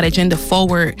pushing that agenda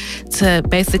forward to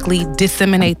basically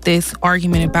disseminate this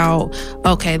argument about,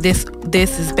 okay, this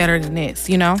is better than this,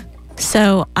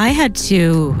 So I had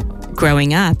to,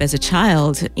 growing up as a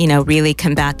child, really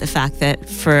combat the fact that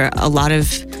for a lot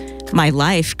of my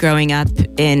life growing up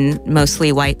in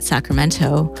mostly white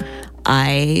Sacramento,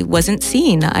 I wasn't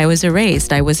seen. I was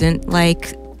erased. I wasn't,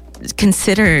 like,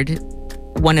 considered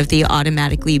one of the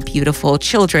automatically beautiful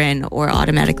children or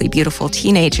automatically beautiful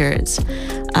teenagers.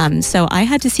 So I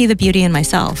had to see the beauty in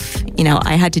myself.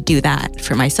 I had to do that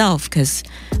for myself because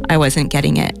I wasn't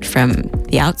getting it from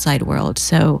the outside world.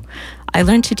 So I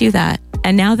learned to do that.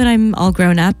 And now that I'm all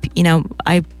grown up,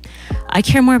 I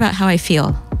care more about how I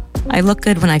feel. I look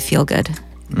good when I feel good.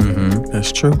 Mm-hmm.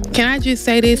 That's true. Can I just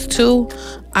say this too?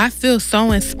 I feel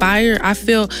so inspired. I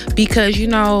feel because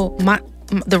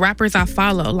the rappers I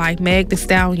follow, like Meg Thee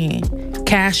Stallion,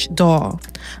 Cash Doll,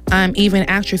 even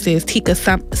actresses, Tika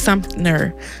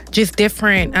Sumpter, just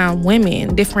different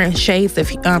women, different shades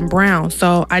of brown.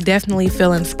 So I definitely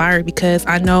feel inspired because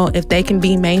I know if they can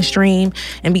be mainstream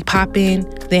and be popping,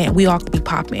 then we all can be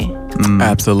popping.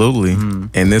 Absolutely.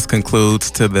 And this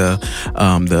concludes to the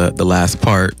last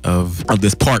part of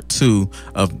this part 2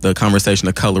 of the conversation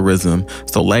of colorism.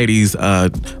 So ladies,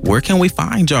 where can we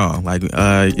find y'all? Like,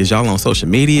 is y'all on social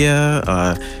media?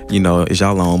 Is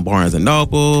y'all on Barnes and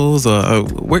Nobles?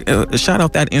 Shout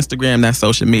out that Instagram, that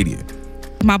social media.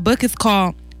 My book is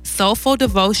called Soulful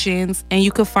Devotions, and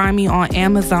you can find me on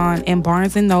Amazon and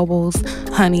Barnes and Nobles,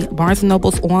 honey, Barnes and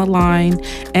Nobles online.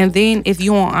 And then if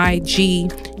you on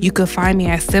IG, you can find me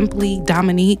at Simply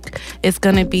Dominique. It's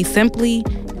gonna be Simply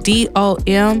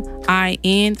DOMINIQE.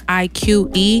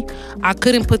 I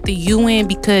couldn't put the U in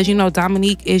because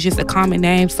Dominique is just a common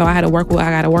name, so I had to work with what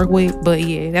I gotta work with. But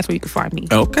yeah, that's where you can find me.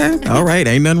 Okay, all right,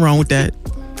 ain't nothing wrong with that.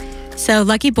 So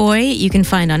Lucky Boy, you can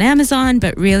find on Amazon,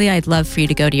 but really I'd love for you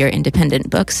to go to your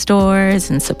independent bookstores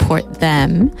and support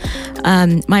them.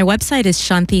 My website is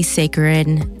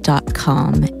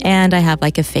shantisekaran.com, and I have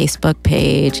like a Facebook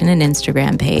page and an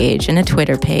Instagram page and a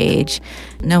Twitter page.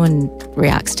 No one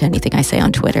reacts to anything I say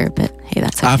on Twitter, but hey,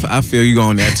 that's okay. I feel you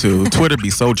on that too. Twitter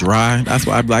be so dry. That's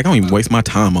why I don't even waste my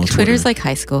time on Twitter. Twitter's like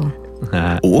high school.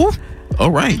 Ooh. All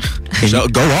right.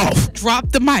 Go off. Drop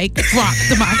the mic.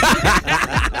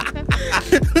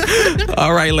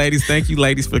 All right, ladies. Thank you,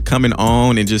 ladies, for coming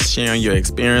on and just sharing your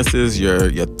experiences,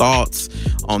 your thoughts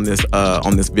on this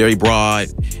very broad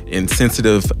and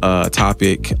sensitive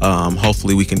topic.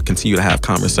 Hopefully, we can continue to have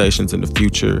conversations in the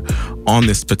future on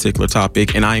this particular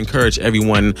topic. And I encourage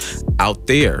everyone out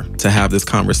there to have this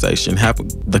conversation. Have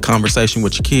the conversation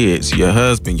with your kids, your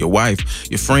husband, your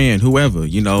wife, your friend, whoever.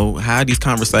 Have these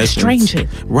conversations. Stranger.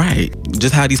 Right.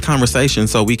 Just have these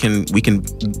conversations so we can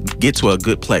get to a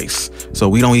good place. So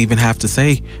we don't even have to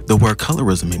say the word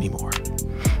colorism anymore.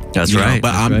 That's right.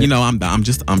 But I'm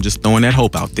just throwing that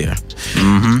hope out there.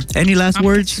 Any last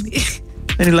words?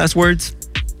 Any last words?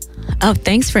 Oh,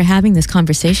 thanks for having this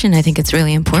conversation. I think it's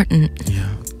really important. Yeah.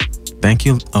 Thank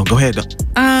you. Oh, go ahead.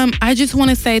 I just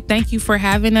want to say thank you for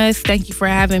having us. Thank you for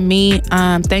having me.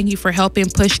 Thank you for helping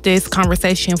push this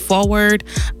conversation forward.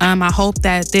 I hope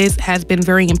that this has been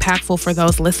very impactful for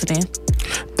those listening.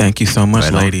 Thank you so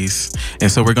much, ladies.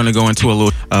 And so we're going to go into a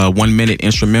little 1 minute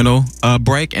instrumental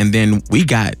break, and then we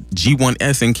got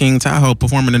G1S and King Tahoe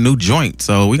performing a new joint.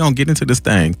 So we're going to get into this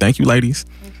thing. Thank you, ladies.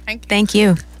 Thank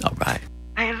you. All right.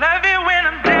 I love it when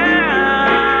I'm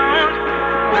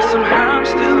down, but somehow I'm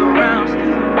still around.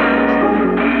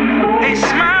 They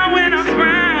smile when I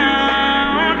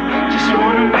frown, just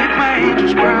wanna make my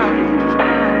angels proud.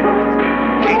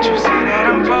 Can't you see that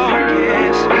I'm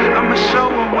focused? I'ma show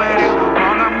them where they were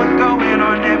wrong. I'ma go in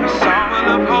on every song. Full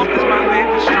of hope is my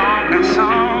favorite strong. That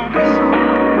song.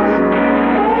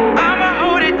 I'ma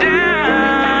hold it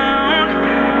down,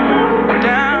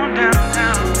 down, down, down.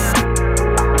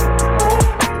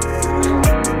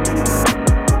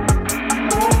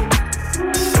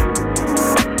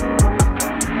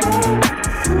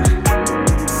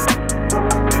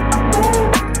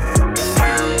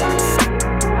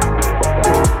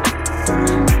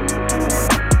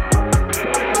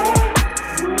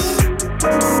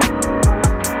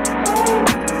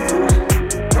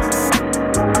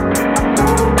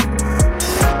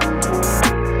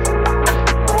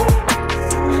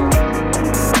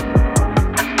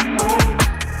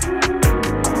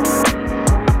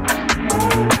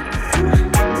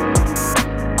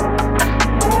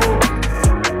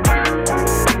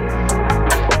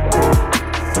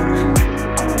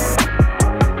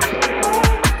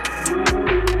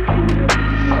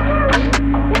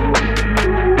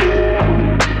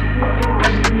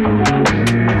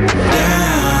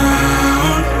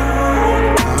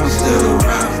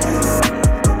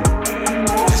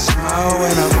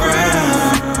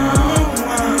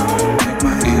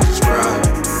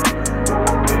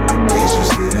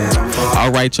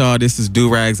 right, y'all. This is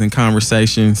Durags and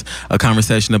Conversations, a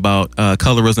conversation about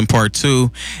colorism part 2.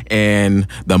 And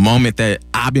the moment that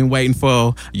I've been waiting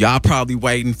for, y'all probably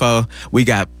waiting for, we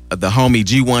got the homie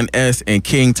G1S and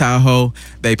King Tahoe.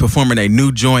 They performing a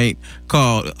new joint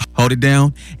called Hold It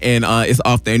Down, and it's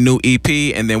off their new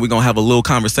EP, and then we're gonna have a little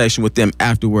conversation with them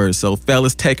afterwards. So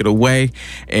fellas, take it away.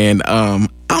 And I'm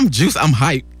juiced, I'm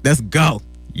hyped. Let's go.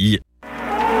 Yeah.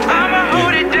 I'ma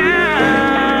hold it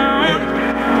down,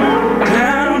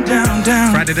 down, down,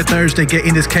 down. Friday Monday to Thursday,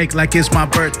 getting this cake like it's my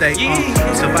birthday.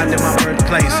 Survived in my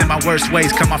birthplace, in my worst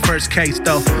ways, come my first case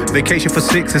though. Vacation for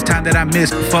 6, it's time that I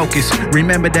missed focus.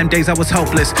 Remember them days I was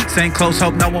hopeless, saying close,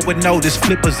 hope no one would notice.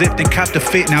 Flip a zip, then cop the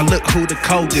fit, now look who the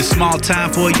coldest. Small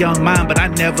time for a young mind, but I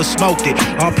never smoked it.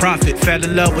 All profit, fell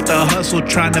in love with the hustle,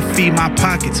 trying to feed my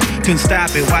pockets. Couldn't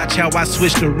stop it, watch how I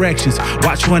switch directions.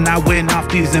 Watch when I win off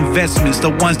these investments, the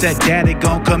ones that daddy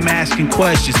gon' come asking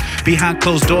questions. Behind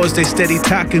closed doors, they steady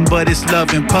talking, but it's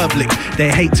love in public. They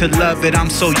hate to love it, I'm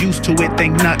so used to it,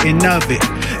 think nothing of it.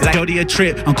 Like Jody a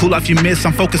trip, I'm cool off you miss,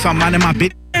 I'm focused on minding my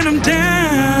bit. And I'm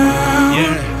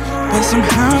down, but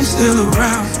somehow I'm still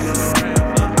around.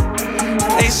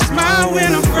 They smile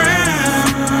when I'm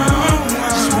frown.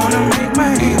 Just wanna make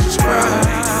my angels cry.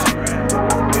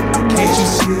 Can't you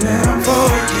see that I'm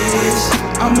focused?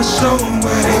 I'ma show them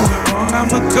where they went wrong.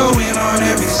 I'ma go in on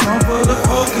every song for the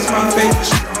focus. My favorite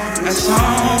song, that's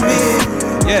on me.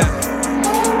 Yeah,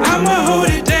 I'ma hold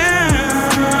it down,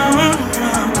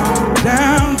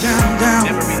 down, down, down.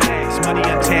 Never relax, money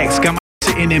untaxed, got my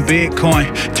sitting in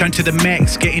Bitcoin. Turn to the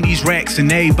max, getting these racks,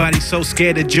 and everybody's so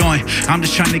scared to join. I'm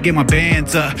just trying to get my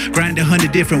bands up, grind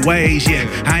 100 different ways, yeah.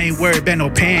 I ain't worried about no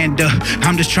panda,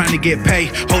 I'm just trying to get paid.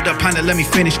 Hold up, Honda, let me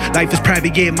finish. Life is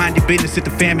private, yeah, mind your business. If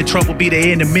the fam in trouble, be there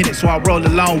in a minute. So I roll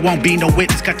alone, won't be no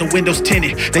witness. Got the windows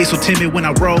tinted, they so timid when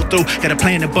I roll through. Got a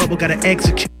plan to bubble, gotta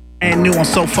execute. And new, I'm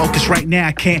so focused right now,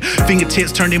 I can't.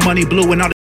 Fingertips turning money blue, and all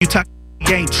the you talk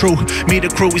ain't true. Me, the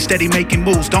crew, we steady making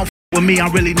moves. Don't with me,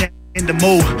 I'm really in the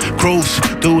mood. Cruise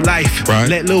through life,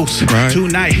 let loose.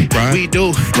 Tonight, we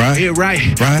do it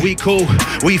right. We cool,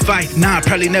 we fight. Nah,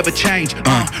 probably never change.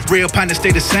 Real partners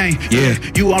stay the same. Yeah,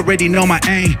 you already know my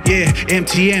aim. Yeah,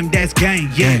 MTM, that's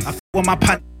game. Yeah, I with my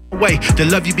partner. Way the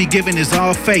love you be giving is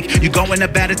all fake. You going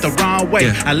about it the wrong way.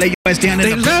 I lay your ass down in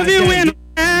they the love you when I'm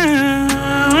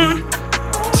down.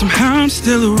 Somehow I'm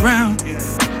still around.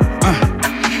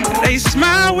 They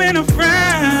smile when I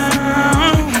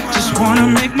frown. Just wanna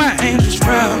make my angels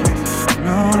proud.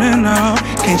 No, no, no.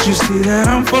 Can't you see that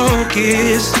I'm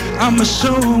focused? I'ma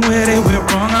show them where they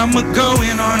went wrong. I'ma go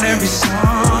in on every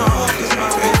song. It's my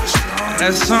favorite song.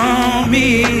 That's on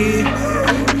me.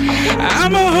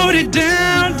 I'ma hold it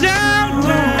down, down,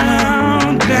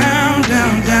 down, down,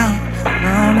 down, down.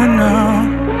 No, no, no.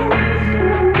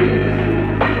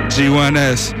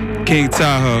 G1S, King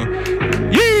Tahoe.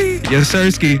 Yee! Yes,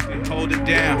 Sirski. Hold it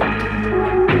down.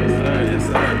 Yes,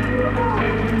 sir.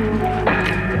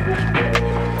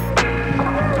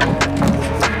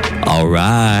 All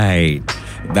right.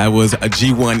 That was a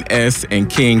G1S and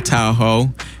King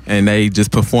Tahoe, and they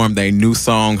just performed their new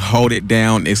song, Hold It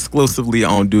Down, exclusively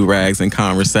on Durags and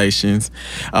Conversations.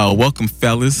 Welcome,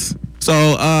 fellas.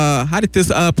 So, how did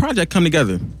this project come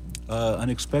together?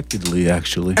 Unexpectedly,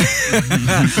 actually.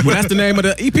 Well, that's the name of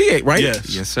the EP, right?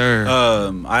 Yes, sir.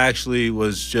 I actually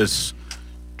was just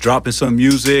dropping some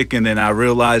music, and then I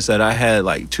realized that I had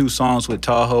like 2 songs with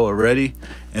Tahoe already,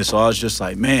 and so I was just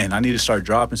like, man, I need to start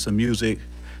dropping some music.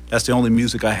 That's the only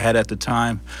music I had at the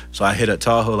time. So I hit up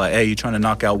Tahoe like, hey, you trying to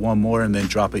knock out one more and then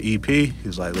drop an EP? He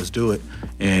was like, let's do it.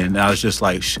 And I was just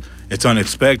like, it's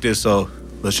unexpected, so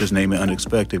let's just name it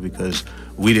Unexpected, because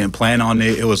we didn't plan on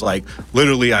it. It was like,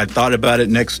 literally, I thought about it.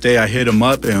 Next day, I hit him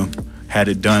up and had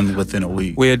it done within a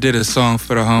week. We did a song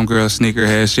for the homegirl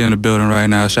Sneakerhead. She in the building right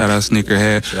now. Shout out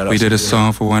Sneakerhead. We did a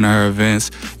song for one of her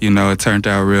events. You know, it turned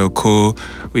out real cool.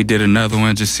 We did another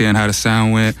one just seeing how the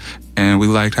sound went. And we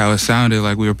liked how it sounded,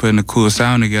 like we were putting a cool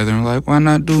sound together. And we're like, why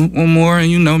not do one more and,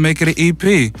 you know, make it an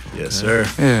EP? Yes, sir.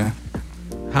 Yeah.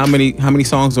 How many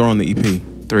songs are on the EP?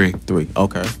 3.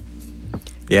 Okay.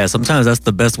 Yeah, sometimes that's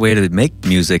the best way to make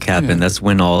music happen. Yeah. That's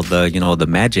when all the, the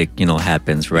magic,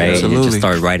 happens, right? Absolutely. You just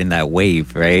start riding that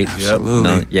wave, right?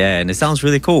 Absolutely. Yeah, and it sounds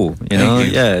really cool, you know?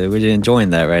 Yeah, we're really enjoying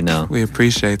that right now. We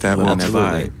appreciate that.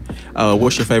 Absolutely.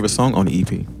 What's your favorite song on the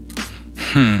EP?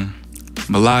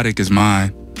 Melodic is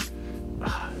mine.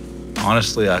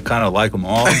 Honestly, I kind of like them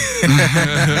all. But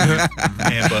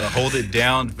Hold It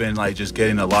Down been like just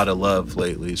getting a lot of love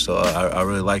lately, so I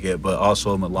really like it. But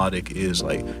also Melodic is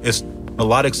like,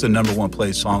 Melodic's the #1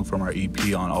 played song from our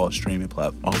EP on all streaming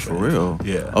platforms. Oh, for real?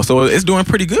 Yeah. Oh, so it's doing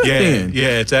pretty good then.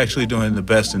 Yeah, it's actually doing the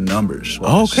best in numbers.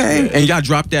 Okay. Yeah. And y'all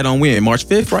dropped that on when? March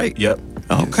 5th, right? Yep.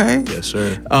 Okay. Yes,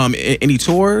 sir. Any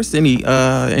tours?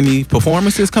 Any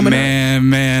performances coming up?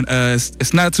 Man,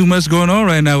 it's not too much going on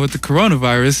right now with the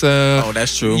coronavirus. Oh,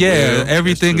 that's true. Yeah,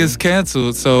 everything is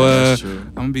canceled. So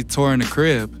I'm gonna be touring the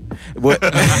crib. What?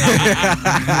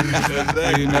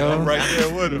 Exactly. You know? I'm right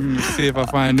there with him. See if I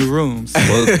find new rooms.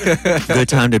 Well, good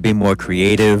time to be more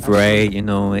creative, right? You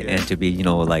know, and to be, you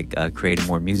know, like creating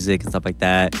more music and stuff like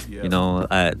that. Yeah. You know,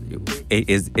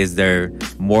 is there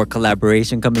more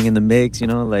collaboration coming in the mix? You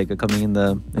know, like coming in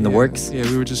the works? Yeah,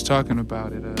 we were just talking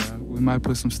about it. We might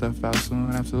put some stuff out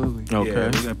soon. Absolutely. Okay. Yeah,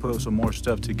 we're gonna put some more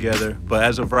stuff together. But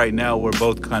as of right now, we're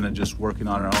both kind of just working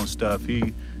on our own stuff.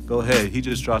 Go ahead. He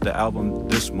just dropped the album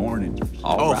this morning.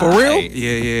 Oh, for real?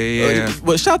 Yeah.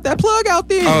 Well, shout that plug out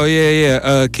there. Oh,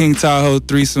 yeah. King Tahoe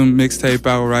Threesome mixtape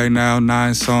out right now.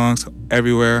 9 songs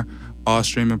everywhere. All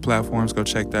streaming platforms. Go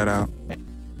check that out.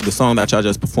 The song that y'all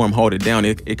just performed, Hold It Down,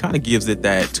 it kind of gives it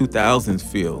that 2000s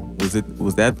feel.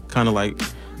 Was that kind of like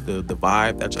the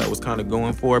vibe that y'all was kind of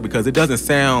going for? Because it doesn't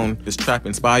sound this trap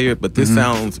inspired, but this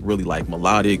sounds really like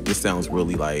melodic. This sounds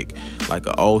really like an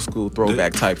old school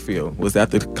throwback type feel. Was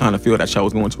that the kind of feel that y'all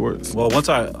was going towards? Well,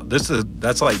 this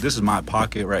is my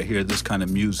pocket right here. This kind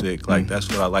of music, like that's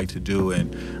what I like to do.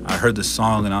 And I heard the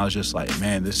song and I was just like,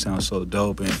 man, this sounds so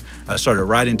dope. And I started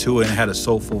writing to it and it had a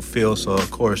soulful feel. So of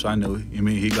course I knew. I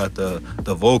mean, he got the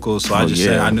vocals, so I just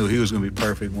said I knew he was gonna be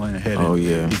perfect. Went ahead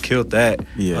and he killed that.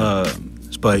 Yeah.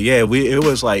 But yeah, it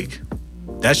was like,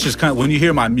 that's just kind of, when you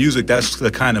hear my music, that's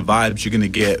the kind of vibes you're gonna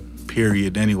get,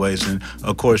 period, anyways. And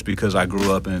of course, because I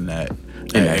grew up in that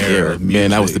era of music.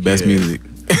 Man, that was the best music.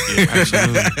 Yeah,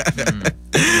 absolutely.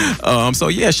 So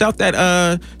yeah, shout that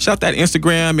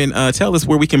Instagram and tell us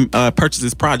where we can purchase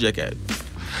this project at.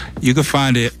 You can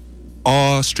find it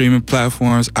all streaming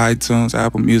platforms: iTunes,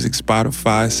 Apple Music,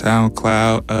 Spotify,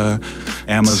 SoundCloud,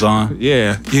 Amazon.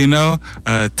 Yeah, you know,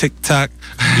 TikTok.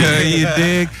 You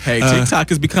dig? Hey,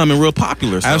 TikTok is becoming real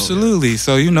popular. So Absolutely.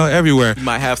 So, you know, everywhere. you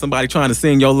might have somebody trying to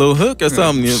sing your little hook or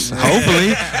something.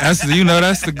 Hopefully. That's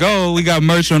the goal. We got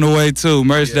merch on the way too.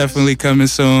 Merch definitely coming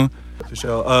soon. For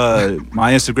sure.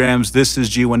 My Instagrams, this is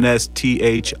G1S,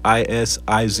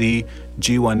 THISIZ,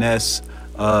 G1S.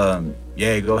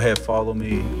 Yeah, go ahead, follow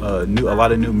me. A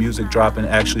lot of new music dropping,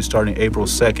 actually starting April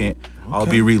 2nd. I'll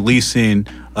be releasing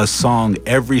a song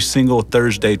every single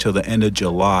Thursday till the end of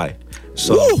July.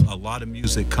 So a lot of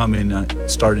music coming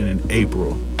starting in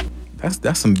April.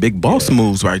 That's some big boss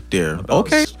moves right there.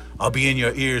 Okay. I'll be in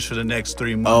your ears for the next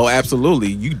 3 months. Oh,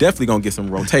 absolutely. You definitely gonna get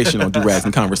some rotation on Durags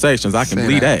and Conversations. I can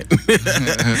believe that.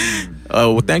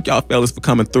 Well, thank y'all fellas for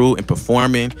coming through and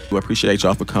performing. We appreciate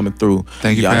y'all for coming through.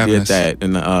 Thank you for having us. Y'all did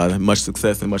that, and much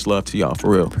success and much love to y'all, for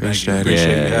real. Appreciate you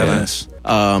having us.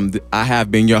 I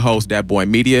have been your host,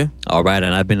 Datboymedia. All right,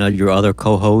 and I've been your other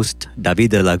co-host, Dav'id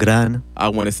de la Gran. I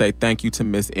want to say thank you to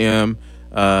Miss M.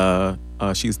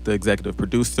 She's the executive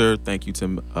producer. Thank you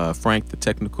to Frank, the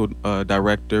technical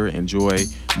director, and Joy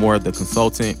Moore, the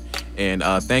consultant. And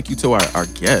thank you to our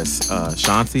guests,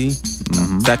 Shanti,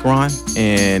 Sekron,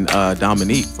 and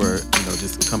Dominique for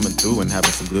just coming through and having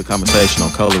some good conversation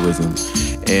on colorism.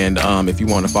 And if you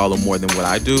want to follow more than what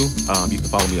I do, you can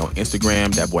follow me on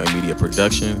Instagram, Datboymedia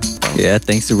Productions. Yeah,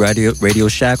 thanks to Radio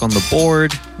Shack on the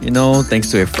board.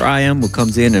 Thanks to Ephraim, who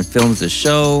comes in and films the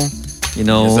show.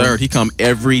 Yes, sir. He come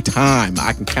every time.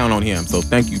 I can count on him. So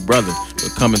thank you, brother, for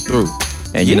coming through.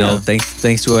 And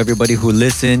thanks to everybody who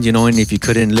listened. And if you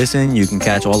couldn't listen, you can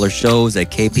catch all our shows at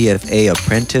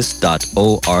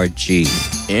kpfaapprentice.org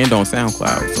and on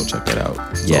SoundCloud. So check that out.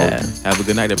 Yeah. So, have a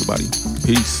good night, everybody.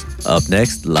 Peace. Up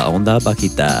next, La Onda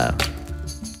Bajita.